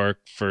triple cork,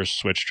 first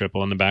switch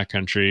triple in the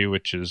backcountry,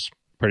 which is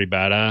pretty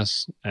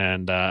badass.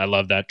 And I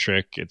love that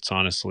trick. It's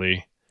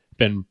honestly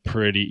been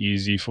pretty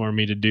easy for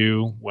me to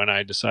do when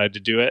I decide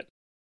to do it.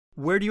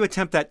 Where do you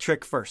attempt that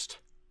trick first?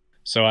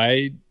 So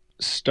I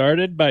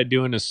started by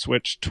doing a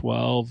switch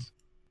 12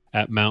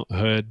 at Mount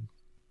Hood.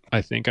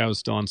 I think I was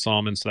still on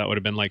Solomon, so that would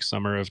have been like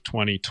summer of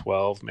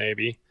 2012,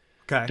 maybe.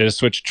 Okay. Did a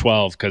switch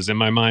 12 because in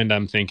my mind,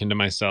 I'm thinking to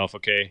myself,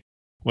 okay,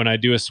 when I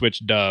do a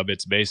switch dub,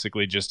 it's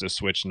basically just a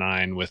switch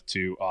 9 with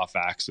 2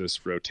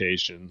 off-axis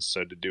rotations.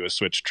 So to do a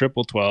switch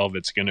triple 12,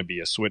 it's going to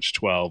be a switch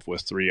 12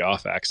 with 3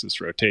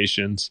 off-axis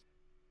rotations.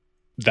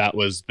 That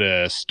was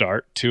the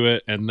start to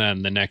it. And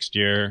then the next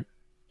year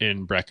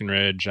in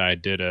Breckenridge, I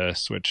did a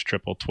switch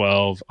triple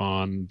 12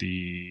 on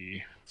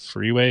the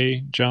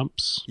freeway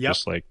jumps,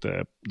 just like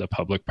the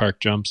public park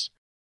jumps.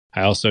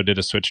 I also did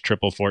a switch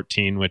triple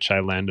 14, which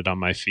I landed on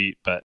my feet,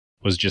 but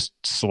was just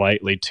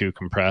slightly too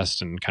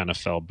compressed and kind of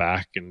fell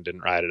back and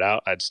didn't ride it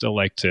out. I'd still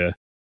like to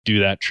do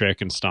that trick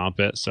and stomp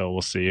it. So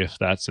we'll see if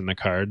that's in the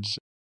cards.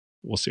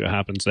 We'll see what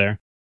happens there.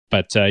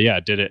 But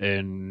did it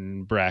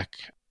in Breck.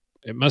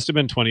 It must have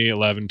been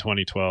 2011,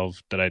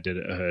 2012 that I did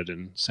it at Hood,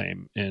 and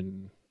same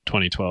in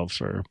 2012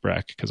 for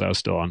Breck because I was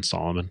still on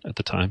Solomon at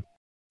the time.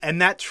 And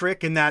that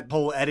trick and that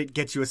whole edit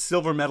gets you a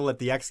silver medal at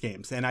the X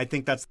Games. And I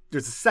think there's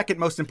the second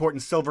most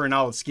important silver in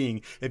all of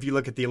skiing if you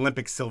look at the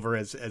Olympic silver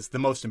as the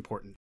most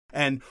important.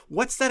 And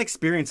what's that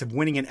experience of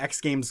winning an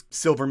X Games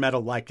silver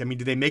medal like? I mean,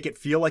 do they make it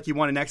feel like you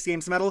won an X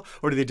Games medal,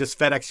 or do they just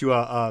FedEx you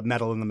a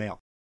medal in the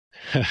mail?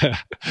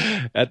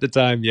 At the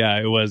time,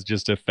 it was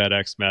just a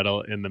FedEx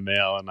medal in the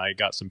mail, and I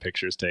got some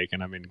pictures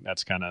taken. I mean,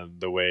 that's kind of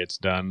the way it's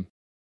done.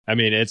 I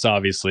mean, it's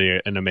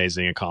obviously an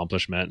amazing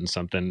accomplishment and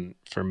something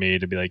for me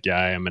to be like,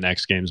 I am an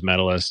X Games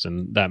medalist.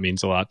 And that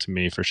means a lot to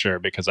me for sure,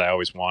 because I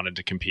always wanted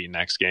to compete in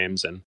X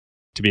Games, and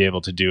to be able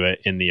to do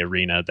it in the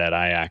arena that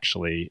I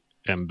actually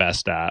am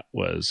best at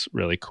was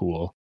really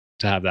cool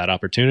to have that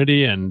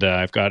opportunity. And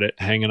I've got it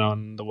hanging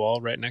on the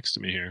wall right next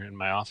to me here in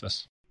my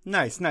office.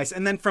 Nice.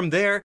 And then from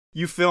there,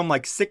 you film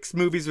like 6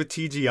 movies with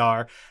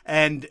TGR,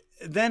 and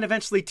then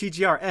eventually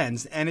TGR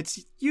ends. And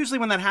it's usually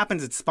when that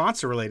happens, it's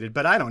sponsor related,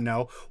 but I don't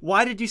know.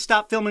 Why did you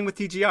stop filming with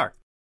TGR?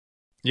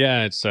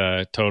 Yeah, it's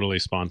totally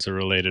sponsor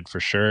related for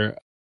sure.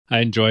 I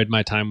enjoyed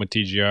my time with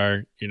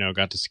TGR,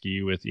 got to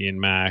ski with Ian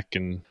Mack,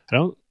 and I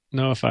don't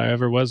know if I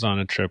ever was on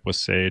a trip with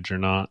Sage or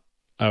not.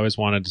 I always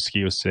wanted to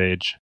ski with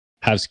Sage,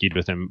 have skied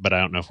with him, but I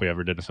don't know if we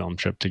ever did a film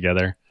trip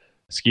together.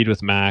 Skied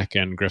with Mac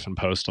and Griffin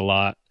Post a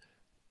lot.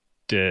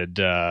 Did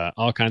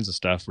all kinds of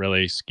stuff,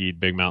 really. Skied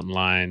big mountain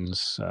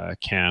lines,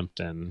 camped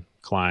and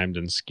climbed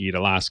and skied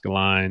Alaska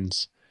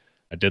lines.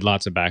 I did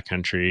lots of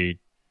backcountry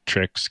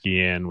trick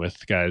skiing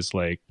with guys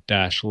like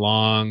Dash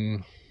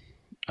Long.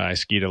 I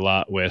skied a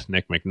lot with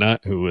Nick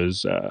McNutt, who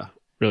was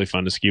really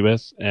fun to ski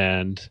with.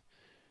 And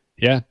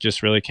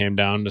just really came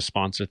down to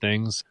sponsor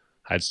things.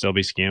 I'd still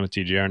be skiing with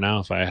TGR now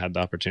if I had the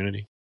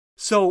opportunity.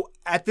 So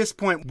at this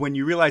point, when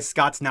you realize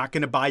Scott's not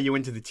going to buy you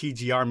into the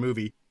TGR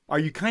movie, are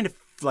you kind of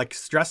like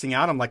stressing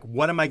out? I'm like,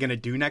 what am I going to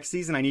do next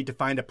season? I need to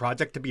find a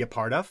project to be a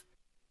part of.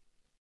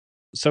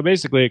 So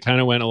basically it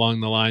kind of went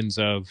along the lines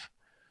of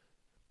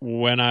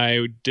when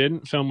I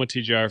didn't film with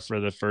TGR for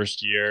the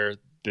first year,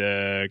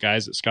 the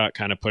guys at Scott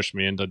kind of pushed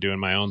me into doing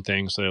my own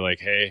thing. So they're like,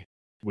 hey,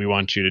 we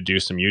want you to do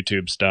some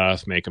YouTube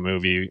stuff, make a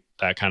movie,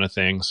 that kind of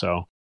thing.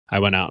 So I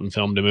went out and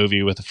filmed a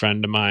movie with a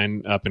friend of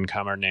mine, up and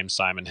comer named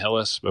Simon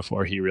Hillis,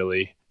 before he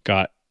really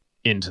got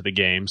into the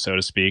game, so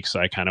to speak.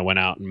 So I kind of went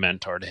out and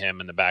mentored him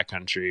in the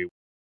backcountry.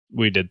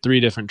 we did 3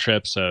 different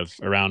trips of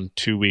around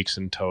 2 weeks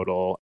in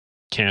total,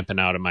 camping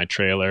out in my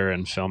trailer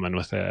and filming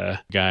with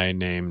a guy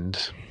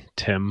named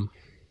Tim.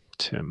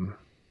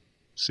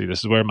 See, this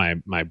is where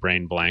my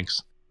brain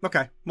blanks.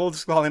 Okay, we'll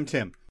just call him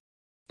Tim.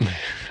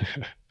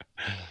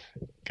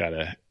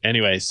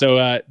 Anyway,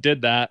 so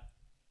did that.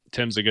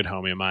 Tim's a good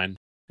homie of mine.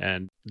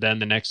 And then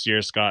the next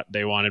year, Scott,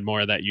 they wanted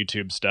more of that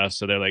YouTube stuff.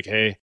 So they're like,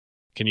 hey,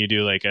 can you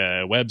do like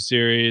a web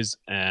series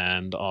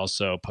and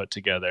also put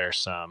together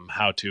some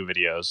how-to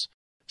videos?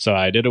 So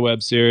I did a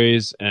web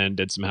series and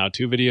did some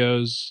how-to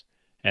videos.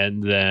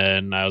 And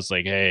then I was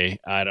like, hey,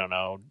 I don't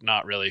know,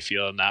 not really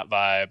feeling that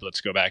vibe.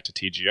 Let's go back to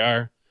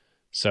TGR.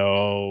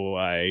 So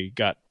I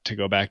got to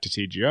go back to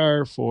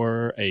TGR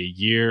for a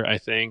year, I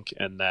think.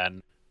 And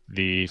then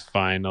the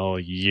final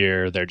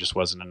year, there just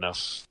wasn't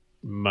enough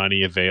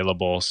money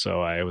available.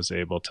 So I was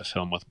able to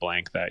film with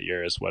Blank that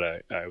year is what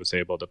I was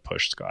able to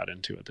push Scott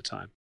into at the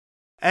time.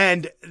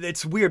 And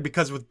it's weird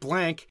because with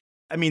Blank,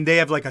 I mean, they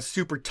have like a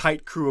super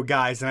tight crew of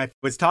guys. And I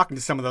was talking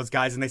to some of those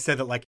guys and they said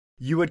that like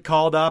you had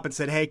called up and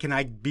said, hey, can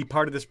I be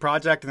part of this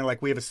project? And they're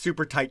like, we have a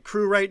super tight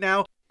crew right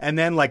now. And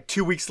then like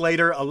 2 weeks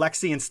later,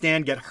 Alexi and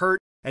Stan get hurt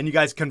and you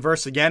guys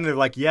converse again. And they're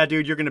like, yeah,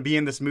 dude, you're going to be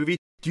in this movie.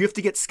 Do you have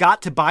to get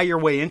Scott to buy your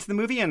way into the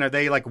movie? And are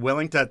they like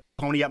willing to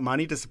pony up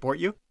money to support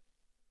you?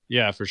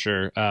 Yeah, for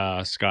sure.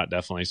 Scott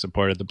definitely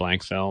supported the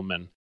Blank film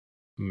and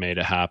made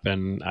it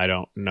happen. I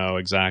don't know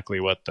exactly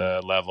what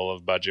the level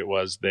of budget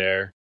was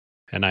there.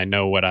 And I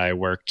know what I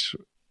worked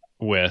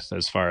with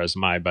as far as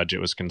my budget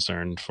was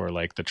concerned for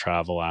like the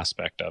travel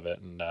aspect of it.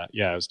 And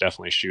yeah, it was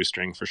definitely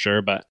shoestring for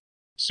sure, but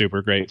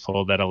super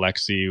grateful that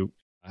Alexi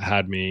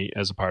had me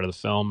as a part of the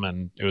film.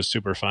 And it was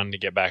super fun to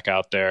get back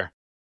out there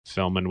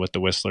filming with the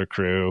Whistler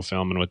crew,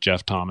 filming with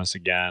Jeff Thomas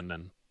again,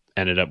 and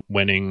ended up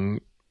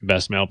winning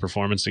Best Male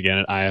Performance again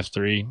at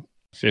IF3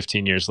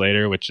 15 years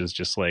later, which is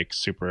just like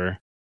super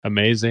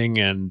amazing.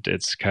 And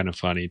it's kind of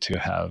funny to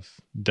have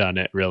done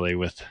it really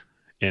with,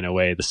 in a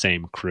way, the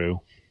same crew.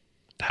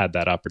 Had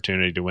that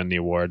opportunity to win the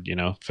award, you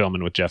know,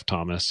 filming with Jeff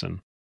Thomas, and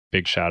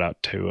big shout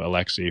out to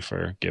Alexi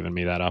for giving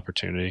me that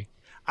opportunity.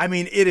 I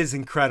mean, it is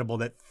incredible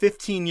that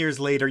 15 years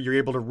later, you're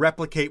able to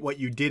replicate what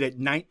you did at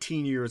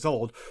 19 years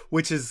old,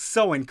 which is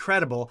so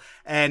incredible.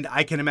 And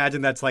I can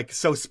imagine that's like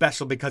so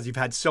special because you've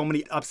had so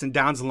many ups and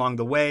downs along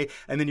the way,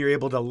 and then you're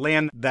able to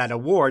land that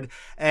award.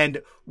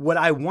 And what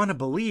I want to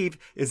believe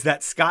is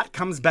that Scott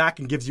comes back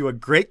and gives you a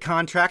great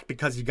contract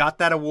because you got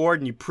that award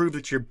and you prove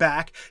that you're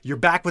back. You're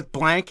back with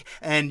Blank,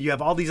 and you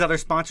have all these other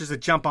sponsors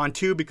that jump on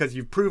too because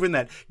you've proven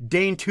that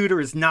Dane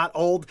Tudor is not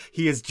old.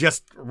 He has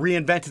just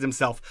reinvented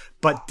himself.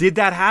 But did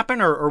that happen,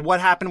 or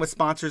what happened with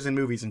sponsors and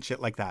movies and shit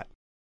like that?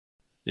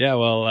 Yeah,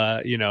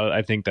 well, you know,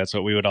 I think that's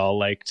what we would all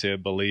like to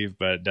believe,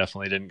 but it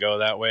definitely didn't go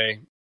that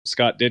way.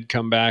 Scott did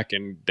come back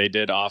and they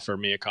did offer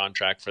me a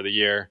contract for the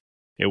year.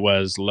 It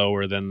was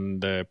lower than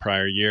the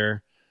prior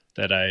year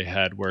that I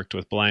had worked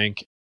with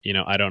Blank. You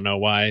know, I don't know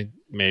why.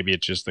 Maybe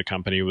it's just the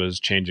company was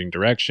changing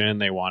direction.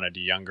 They wanted a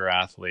younger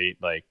athlete.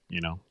 Like,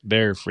 you know,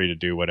 they're free to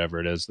do whatever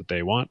it is that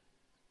they want.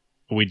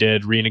 We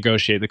did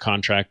renegotiate the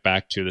contract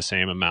back to the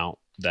same amount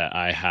that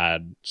I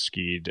had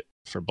skied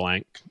for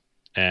Blank.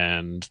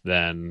 And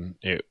then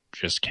it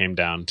just came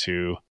down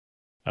to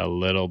a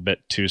little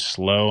bit too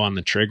slow on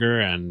the trigger.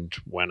 And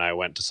when I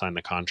went to sign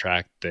the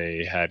contract,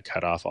 they had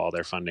cut off all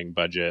their funding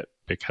budget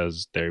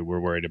because they were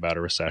worried about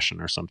a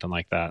recession or something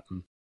like that.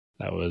 And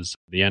that was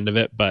the end of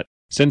it. But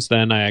since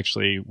then, I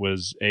actually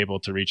was able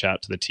to reach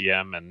out to the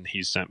TM, and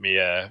he sent me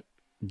a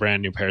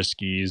brand new pair of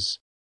skis,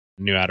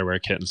 new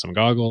outerwear kit, and some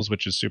goggles,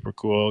 which is super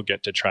cool.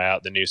 Get to try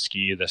out the new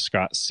ski, the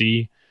Scott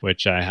C,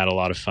 which I had a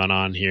lot of fun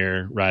on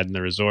here riding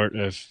the resort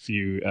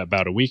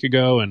about a week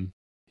ago. And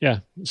yeah,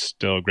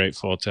 still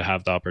grateful to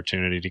have the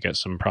opportunity to get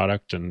some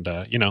product. And,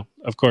 you know,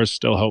 of course,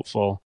 still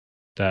hopeful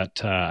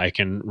that I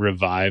can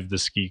revive the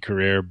ski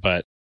career.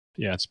 But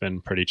yeah, it's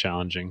been pretty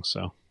challenging.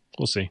 So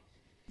we'll see.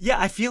 Yeah,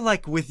 I feel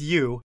like with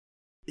you,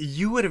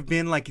 you would have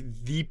been like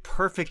the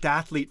perfect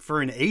athlete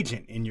for an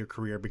agent in your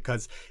career,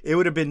 because it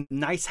would have been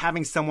nice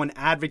having someone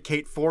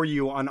advocate for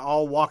you on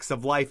all walks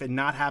of life and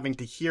not having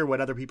to hear what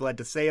other people had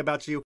to say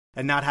about you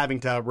and not having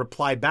to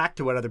reply back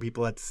to what other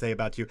people had to say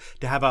about you.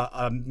 To have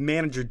a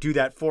manager do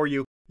that for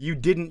you. You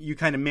didn't, you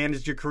kind of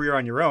managed your career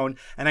on your own.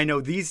 And I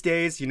know these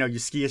days, you know, you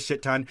ski a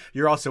shit ton.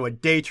 You're also a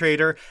day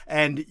trader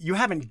and you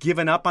haven't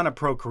given up on a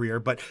pro career,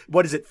 but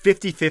what is it,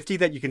 50-50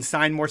 that you can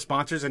sign more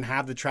sponsors and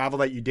have the travel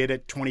that you did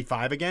at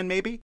 25 again,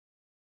 maybe?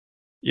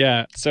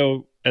 Yeah.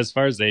 So as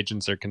far as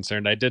agents are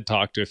concerned, I did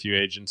talk to a few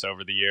agents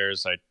over the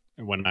years.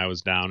 When I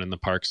was down in the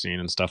park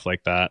scene and stuff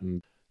like that.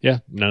 And yeah,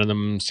 none of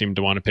them seemed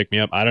to want to pick me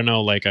up. I don't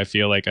know. Like, I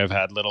feel like I've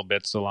had little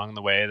bits along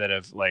the way that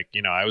have, like,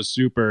 you know, I was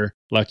super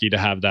lucky to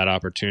have that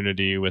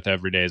opportunity with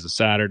Every Day is a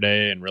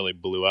Saturday and really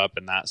blew up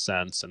in that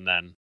sense. And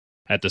then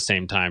at the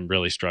same time,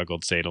 really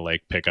struggled, say, to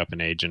like pick up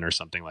an agent or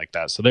something like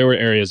that. So there were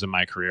areas in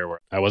my career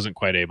where I wasn't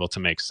quite able to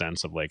make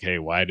sense of like, hey,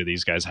 why do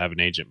these guys have an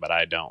agent, but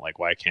I don't? Like,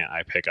 why can't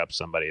I pick up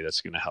somebody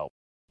that's going to help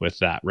with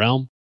that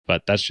realm?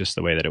 But that's just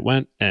the way that it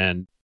went.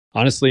 And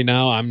honestly,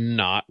 now I'm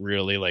not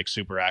really like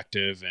super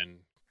active in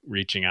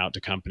reaching out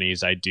to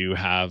companies. I do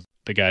have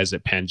the guys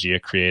at Pangea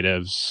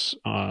Creatives.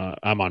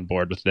 I'm on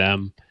board with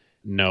them.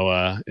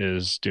 Noah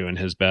is doing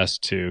his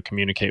best to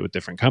communicate with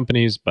different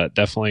companies, but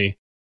definitely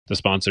the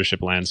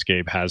sponsorship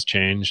landscape has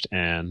changed,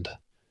 and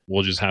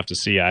we'll just have to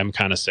see. I'm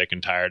kind of sick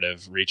and tired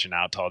of reaching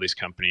out to all these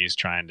companies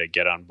trying to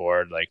get on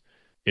board. Like,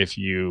 if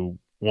you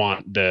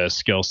want the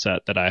skill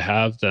set that I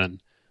have,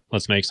 then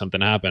let's make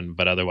something happen.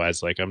 But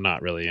otherwise, like, I'm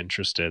not really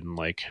interested in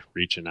like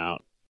reaching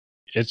out.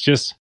 It's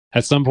just,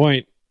 at some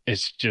point,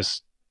 it's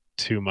just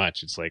too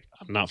much. It's like,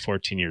 I'm not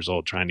 14 years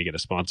old trying to get a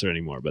sponsor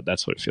anymore, but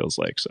that's what it feels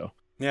like. So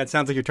Yeah, it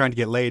sounds like you're trying to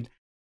get laid.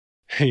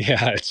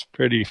 yeah, it's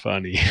pretty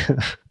funny.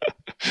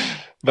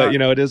 But,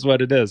 it is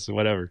what it is.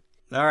 Whatever.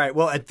 All right.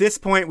 Well, at this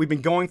point, we've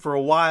been going for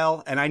a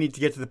while, and I need to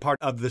get to the part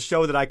of the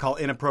show that I call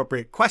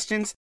Inappropriate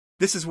Questions.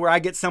 This is where I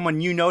get someone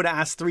to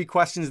ask 3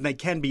 questions, and they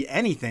can be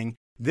anything.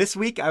 This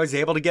week, I was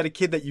able to get a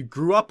kid that you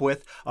grew up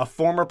with, a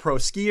former pro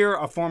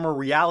skier, a former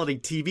reality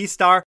TV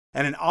star,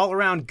 and an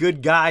all-around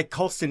good guy,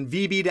 Colston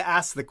VB, to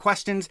ask the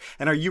questions.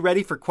 And are you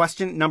ready for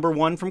question number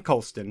 1 from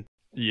Colston?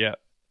 Yeah.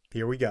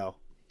 Here we go.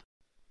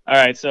 All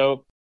right,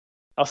 so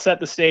I'll set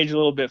the stage a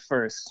little bit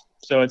first.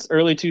 So it's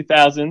early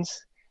 2000s.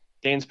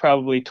 Dane's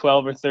probably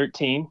 12 or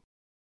 13.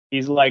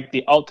 He's like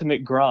the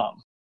ultimate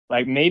Grom,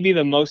 like maybe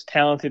the most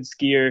talented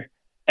skier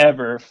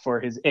ever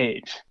for his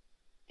age.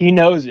 He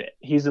knows it.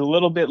 He's a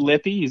little bit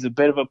lippy. He's a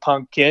bit of a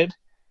punk kid.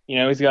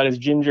 He's got his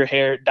ginger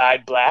hair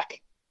dyed black.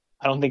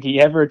 I don't think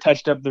he ever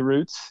touched up the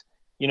roots.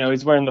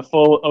 He's wearing the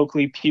full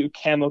Oakley puke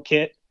camo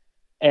kit.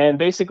 And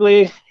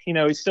basically,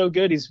 he's so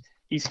good. He's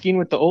skiing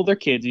with the older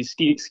kids. He's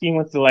skiing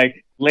with the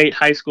like late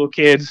high school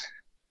kids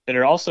that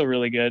are also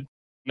really good.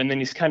 And then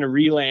he's kind of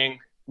relaying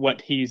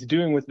what he's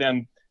doing with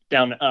them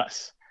down to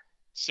us.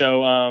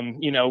 So,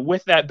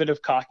 with that bit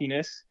of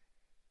cockiness,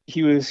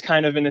 he was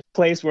kind of in a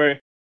place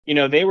where,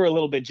 they were a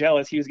little bit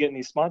jealous. He was getting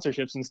these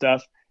sponsorships and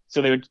stuff.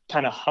 So they would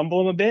kind of humble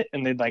him a bit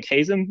and they'd like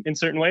haze him in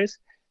certain ways.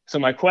 So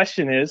my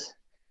question is,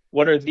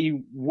 what are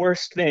the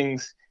worst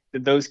things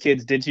that those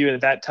kids did to you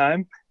at that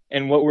time?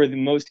 And what were the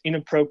most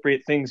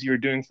inappropriate things you were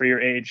doing for your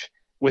age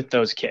with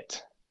those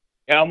kids?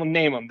 And I'm gonna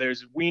name them.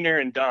 There's Wiener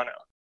and Dono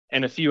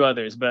and a few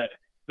others, but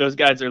those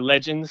guys are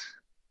legends,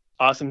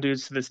 awesome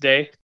dudes to this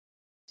day.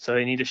 So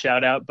they need a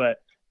shout out. But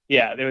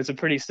yeah, there was a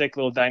pretty sick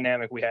little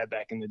dynamic we had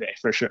back in the day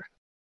for sure.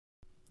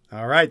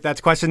 All right,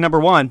 that's question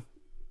number 1.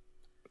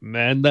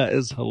 Man, that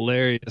is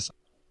hilarious.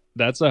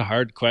 That's a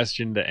hard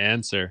question to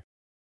answer.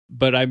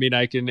 But I mean,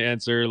 I can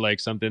answer like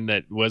something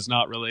that was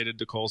not related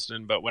to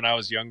Colston, but when I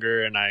was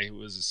younger and I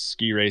was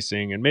ski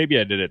racing, and maybe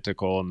I did it to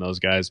Cole and those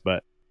guys,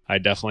 but I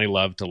definitely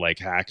loved to like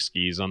hack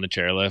skis on the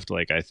chairlift.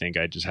 Like, I think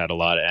I just had a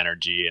lot of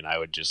energy, and I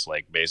would just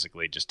like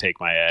basically just take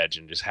my edge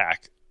and just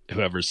hack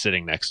whoever's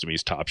sitting next to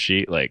me's top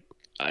sheet. Like,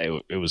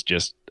 it was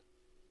just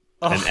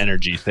an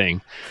energy thing,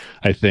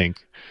 I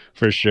think,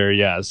 for sure.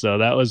 Yeah. So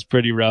that was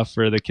pretty rough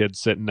for the kids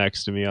sitting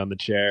next to me on the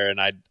chair. And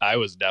I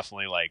was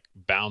definitely like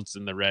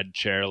bouncing the red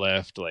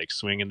chairlift, like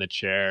swinging the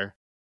chair,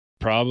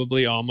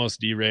 probably almost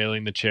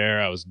derailing the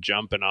chair. I was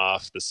jumping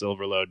off the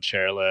Silverload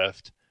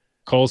chairlift.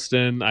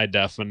 Colston, I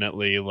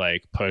definitely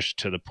like pushed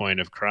to the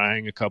point of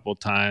crying a couple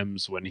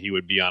times when he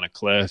would be on a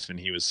cliff and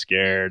he was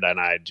scared,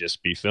 and I'd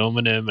just be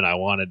filming him and I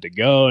wanted to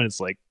go, and it's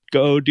like,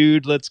 go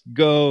dude, let's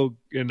go.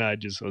 And I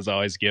just was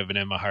always giving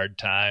him a hard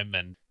time.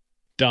 And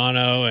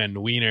Dono and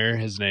Wiener,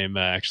 his name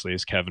actually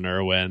is Kevin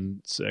Irwin.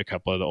 It's a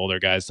couple of the older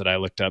guys that I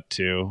looked up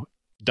to.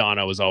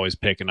 Dono was always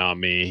picking on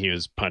me. He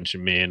was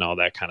punching me and all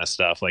that kind of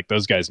stuff. Like,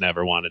 those guys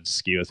never wanted to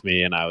ski with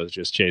me, and I was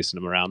just chasing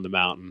them around the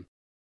mountain.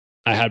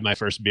 I had my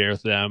first beer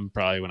with them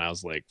probably when I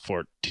was like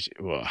 14.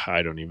 Well,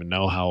 I don't even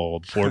know how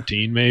old,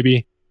 14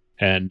 maybe.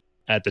 And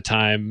at the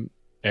time,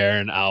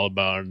 Aaron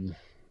Alabone,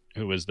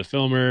 who was the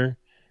filmer,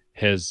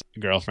 his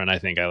girlfriend, I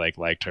think I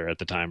liked her at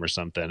the time or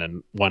something.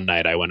 And one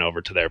night I went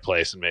over to their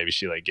place and maybe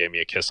she like gave me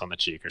a kiss on the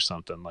cheek or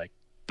something. Like,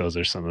 those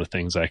are some of the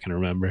things I can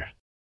remember.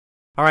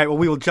 All right. Well,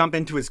 we will jump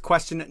into his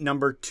question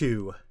number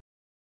 2.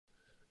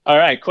 All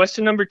right.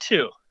 Question number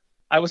 2.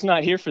 I was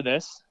not here for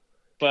this,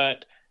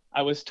 but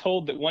I was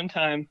told that one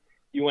time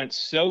you went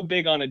so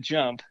big on a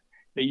jump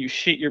that you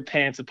shit your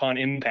pants upon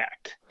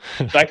impact.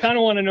 So I kind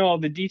of want to know all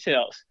the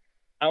details.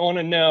 I want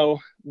to know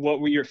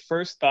what your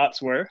first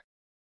thoughts were.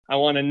 I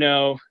want to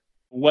know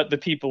what the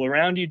people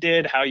around you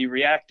did, how you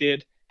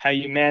reacted, how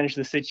you managed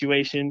the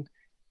situation,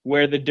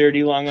 where the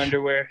dirty long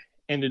underwear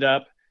ended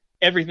up,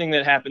 everything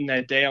that happened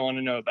that day. I want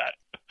to know about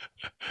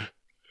it.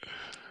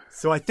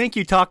 So I think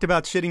you talked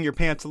about shitting your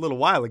pants a little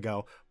while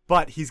ago,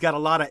 but he's got a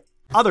lot of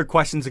other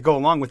questions that go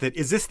along with it.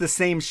 Is this the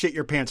same shit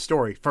your pants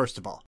story, first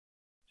of all?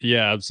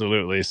 Yeah,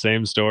 absolutely.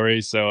 Same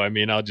story. So, I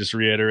mean, I'll just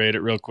reiterate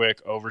it real quick.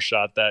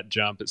 Overshot that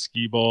jump at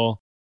Ski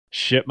Bowl.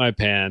 Shit my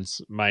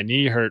pants. My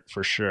knee hurt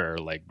for sure,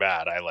 like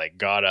bad. I like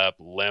got up,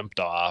 limped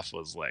off,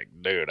 was like,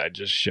 dude, I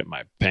just shit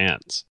my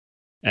pants.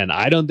 And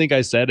I don't think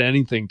I said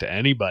anything to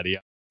anybody.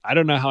 I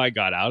don't know how I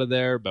got out of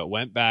there, but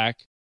went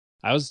back.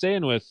 I was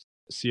staying with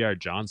C.R.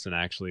 Johnson,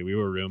 actually. We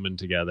were rooming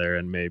together,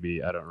 and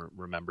maybe, I don't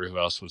remember who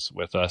else was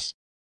with us.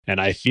 And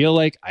I feel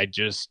like I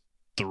just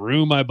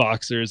threw my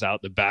boxers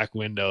out the back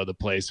window of the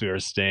place we were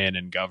staying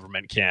in,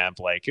 government camp.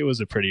 Like, it was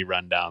a pretty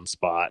rundown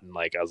spot. And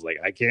like, I was like,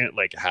 I can't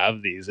like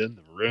have these in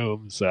the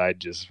room. So I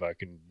just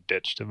fucking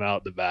ditched them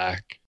out the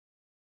back.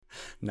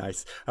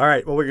 Nice. All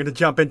right. Well, we're going to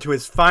jump into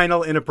his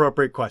final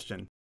inappropriate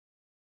question.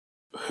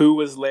 Who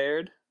was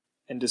Laird?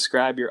 And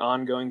describe your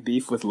ongoing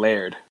beef with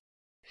Laird.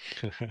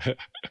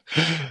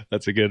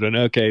 That's a good one.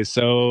 Okay,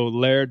 so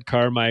Laird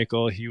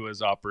Carmichael, he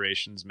was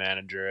operations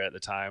manager at the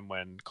time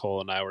when Cole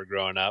and I were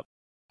growing up.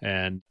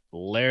 And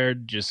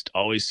Laird just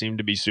always seemed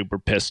to be super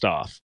pissed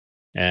off.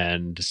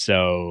 And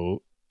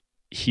so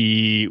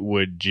he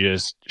would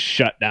just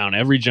shut down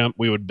every jump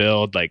we would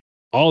build. Like,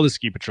 all the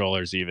ski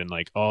patrollers, even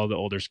like all the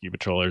older ski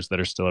patrollers that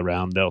are still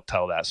around, they'll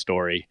tell that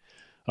story.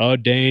 Oh,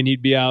 Dane,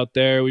 he'd be out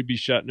there. We'd be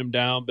shutting him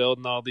down,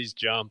 building all these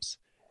jumps.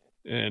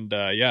 And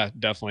yeah,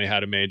 definitely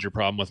had a major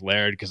problem with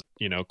Laird because,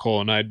 you know, Cole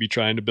and I'd be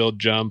trying to build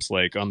jumps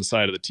like on the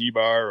side of the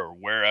T-bar or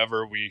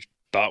wherever we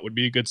thought would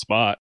be a good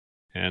spot.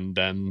 And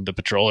then the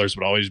patrollers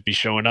would always be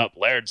showing up.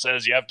 Laird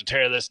says you have to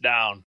tear this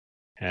down.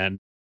 And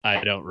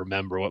I don't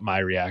remember what my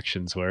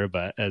reactions were,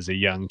 but as a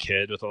young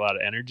kid with a lot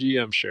of energy,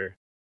 I'm sure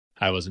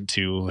I wasn't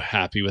too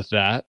happy with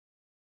that.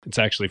 It's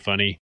actually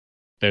funny.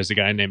 There's a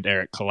guy named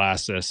Eric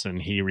Colassus,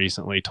 and he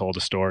recently told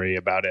a story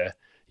about a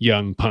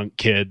young punk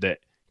kid that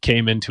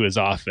came into his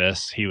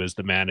office. He was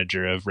the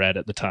manager of Red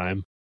at the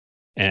time,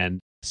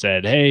 and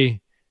said, "Hey,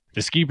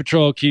 the ski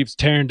patrol keeps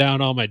tearing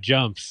down all my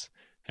jumps."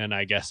 And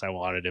I guess I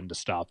wanted him to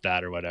stop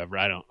that or whatever.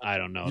 I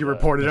don't know. You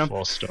reported him?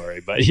 Full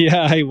story, but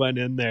yeah, I went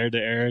in there to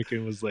Eric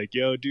and was like,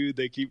 "Yo, dude,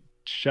 they keep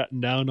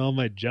shutting down all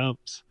my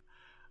jumps."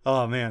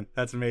 Oh, man,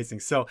 that's amazing.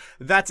 So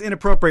that's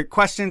Inappropriate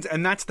Questions,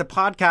 and that's the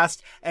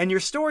podcast. And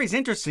your story's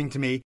interesting to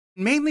me,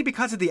 mainly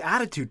because of the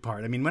attitude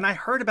part. I mean, when I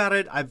heard about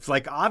it, I've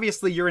like,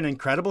 obviously you're an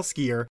incredible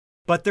skier,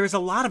 but there's a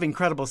lot of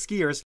incredible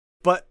skiers.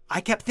 But I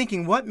kept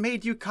thinking, what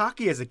made you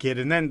cocky as a kid?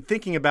 And then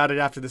thinking about it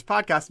after this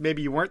podcast,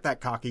 maybe you weren't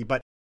that cocky.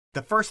 But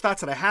the first thoughts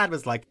that I had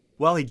was like,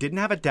 well, he didn't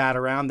have a dad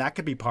around. That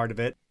could be part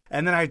of it.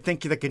 And then I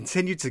think the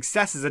continued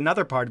success is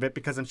another part of it,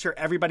 because I'm sure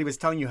everybody was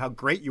telling you how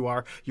great you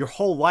are your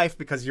whole life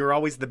because you're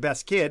always the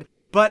best kid.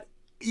 But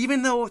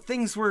even though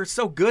things were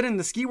so good in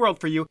the ski world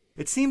for you,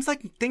 it seems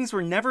like things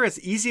were never as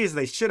easy as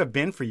they should have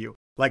been for you.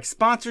 Like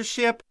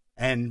sponsorship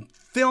and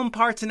film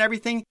parts and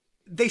everything.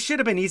 They should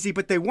have been easy,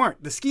 but they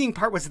weren't. The skiing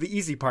part was the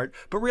easy part.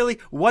 But really,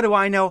 what do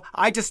I know?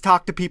 I just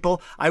talk to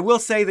people. I will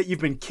say that you've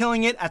been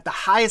killing it at the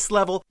highest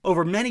level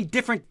over many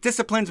different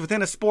disciplines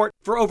within a sport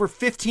for over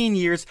 15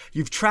 years.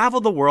 You've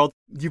traveled the world.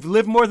 You've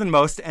lived more than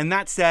most. And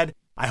that said,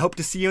 I hope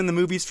to see you in the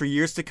movies for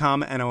years to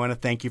come. And I want to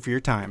thank you for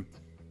your time.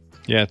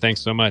 Yeah,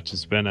 thanks so much.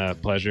 It's been a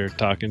pleasure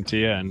talking to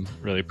you and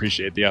really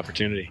appreciate the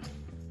opportunity.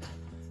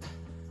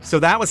 So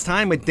that was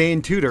time with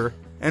Dane Tudor.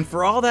 And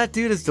for all that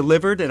dude has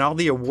delivered and all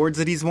the awards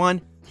that he's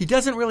won, he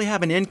doesn't really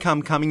have an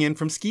income coming in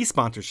from ski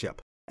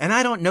sponsorship. And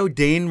I don't know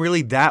Dane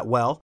really that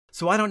well,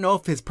 so I don't know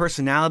if his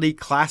personality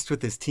clashed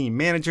with his team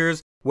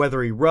managers,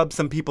 whether he rubbed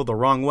some people the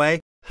wrong way.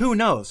 Who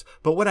knows?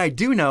 But what I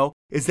do know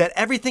is that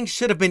everything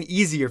should have been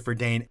easier for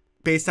Dane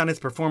based on his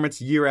performance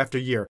year after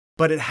year,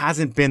 but it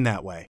hasn't been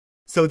that way.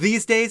 So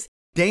these days,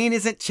 Dane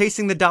isn't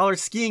chasing the dollar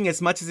skiing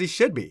as much as he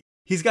should be.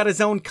 He's got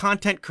his own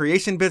content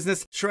creation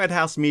business, Shred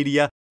House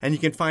Media, and you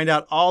can find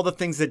out all the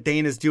things that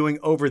Dane is doing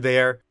over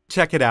there.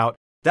 Check it out.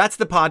 That's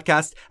the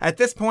podcast. At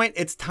this point,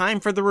 it's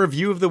time for the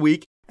review of the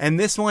week, and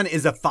this one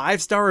is a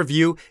 5-star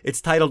review. It's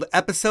titled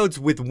Episodes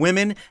with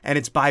Women, and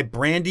it's by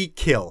Brandy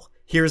Kill.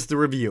 Here's the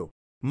review.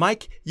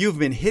 Mike, you've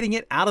been hitting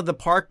it out of the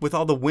park with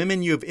all the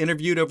women you have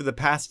interviewed over the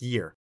past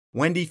year.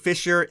 Wendy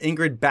Fisher,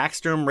 Ingrid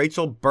Backstrom,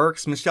 Rachel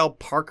Burks, Michelle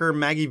Parker,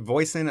 Maggie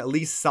Voisin,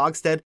 Elise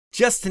Sogstead,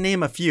 just to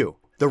name a few.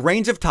 The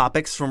range of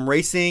topics from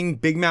racing,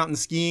 big mountain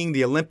skiing,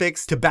 the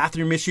Olympics, to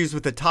bathroom issues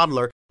with a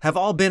toddler have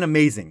all been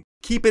amazing.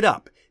 Keep it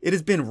up. It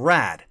has been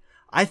rad.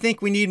 I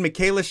think we need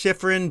Michaela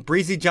Schifrin,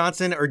 Breezy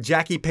Johnson, or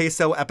Jackie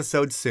Peso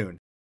episodes soon.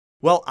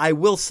 Well, I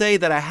will say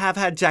that I have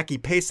had Jackie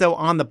Peso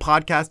on the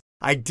podcast.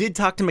 I did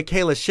talk to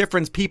Michaela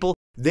Schifrin's people.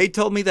 They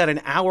told me that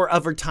an hour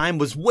of her time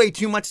was way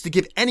too much to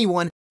give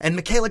anyone, and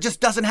Michaela just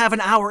doesn't have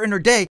an hour in her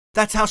day.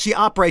 That's how she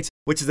operates,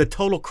 which is a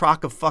total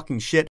crock of fucking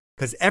shit,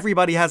 because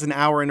everybody has an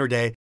hour in her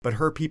day, but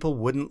her people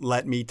wouldn't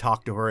let me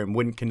talk to her and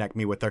wouldn't connect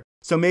me with her.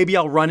 So maybe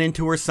I'll run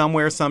into her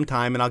somewhere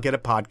sometime and I'll get a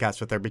podcast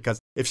with her, because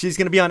if she's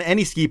going to be on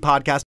any ski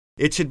podcast,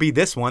 it should be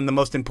this one, the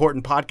most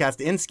important podcast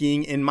in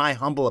skiing, in my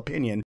humble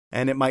opinion.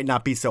 And it might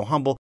not be so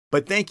humble,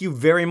 but thank you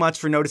very much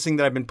for noticing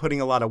that I've been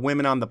putting a lot of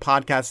women on the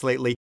podcast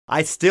lately.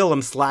 I still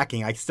am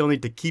slacking. I still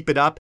need to keep it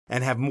up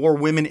and have more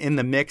women in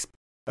the mix.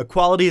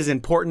 Equality is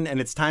important, and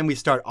it's time we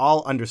start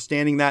all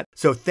understanding that.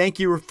 So thank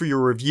you for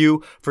your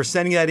review, for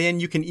sending that in.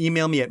 You can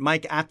email me at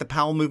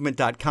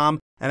mike@thepowellmovement.com,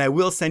 and I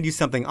will send you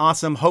something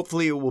awesome.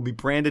 Hopefully it will be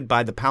branded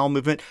by the Powell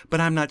Movement,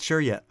 but I'm not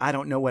sure yet. I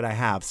don't know what I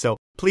have. So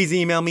please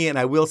email me and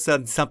I will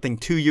send something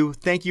to you.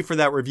 Thank you for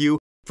that review.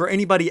 For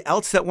anybody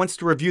else that wants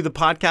to review the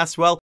podcast,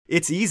 well,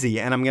 it's easy,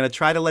 and I'm going to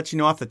try to let you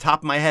know off the top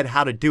of my head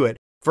how to do it.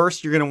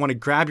 First, you're going to want to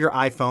grab your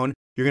iPhone.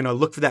 You're going to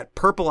look for that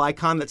purple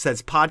icon that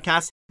says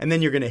podcast, and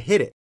then you're going to hit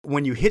it.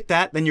 When you hit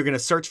that, then you're going to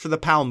search for the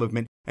Powell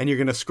movement, and you're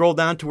going to scroll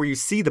down to where you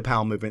see the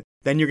Powell movement.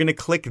 Then you're going to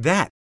click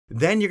that.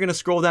 Then you're going to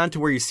scroll down to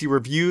where you see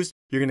reviews.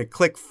 You're going to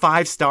click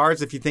 5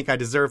 stars if you think I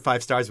deserve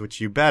 5 stars,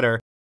 which you better.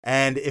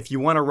 And if you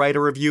want to write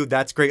a review,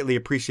 that's greatly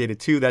appreciated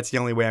too. That's the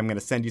only way I'm going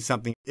to send you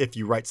something if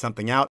you write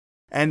something out.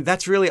 And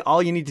that's really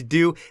all you need to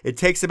do. It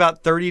takes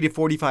about 30 to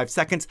 45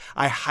 seconds.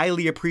 I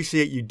highly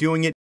appreciate you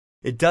doing it.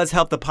 It does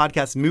help the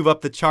podcast move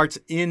up the charts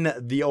in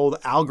the old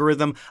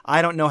algorithm.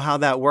 I don't know how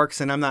that works,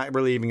 and I'm not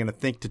really even going to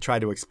think to try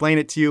to explain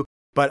it to you.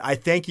 But I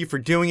thank you for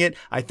doing it.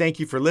 I thank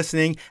you for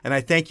listening, and I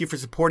thank you for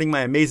supporting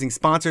my amazing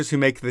sponsors who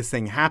make this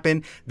thing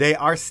happen. They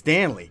are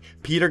Stanley,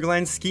 Peter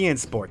Glenn Ski and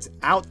Sports,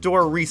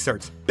 Outdoor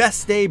Research,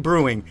 Best Day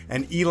Brewing,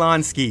 and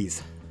Elan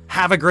Skis.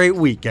 Have a great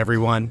week,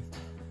 everyone.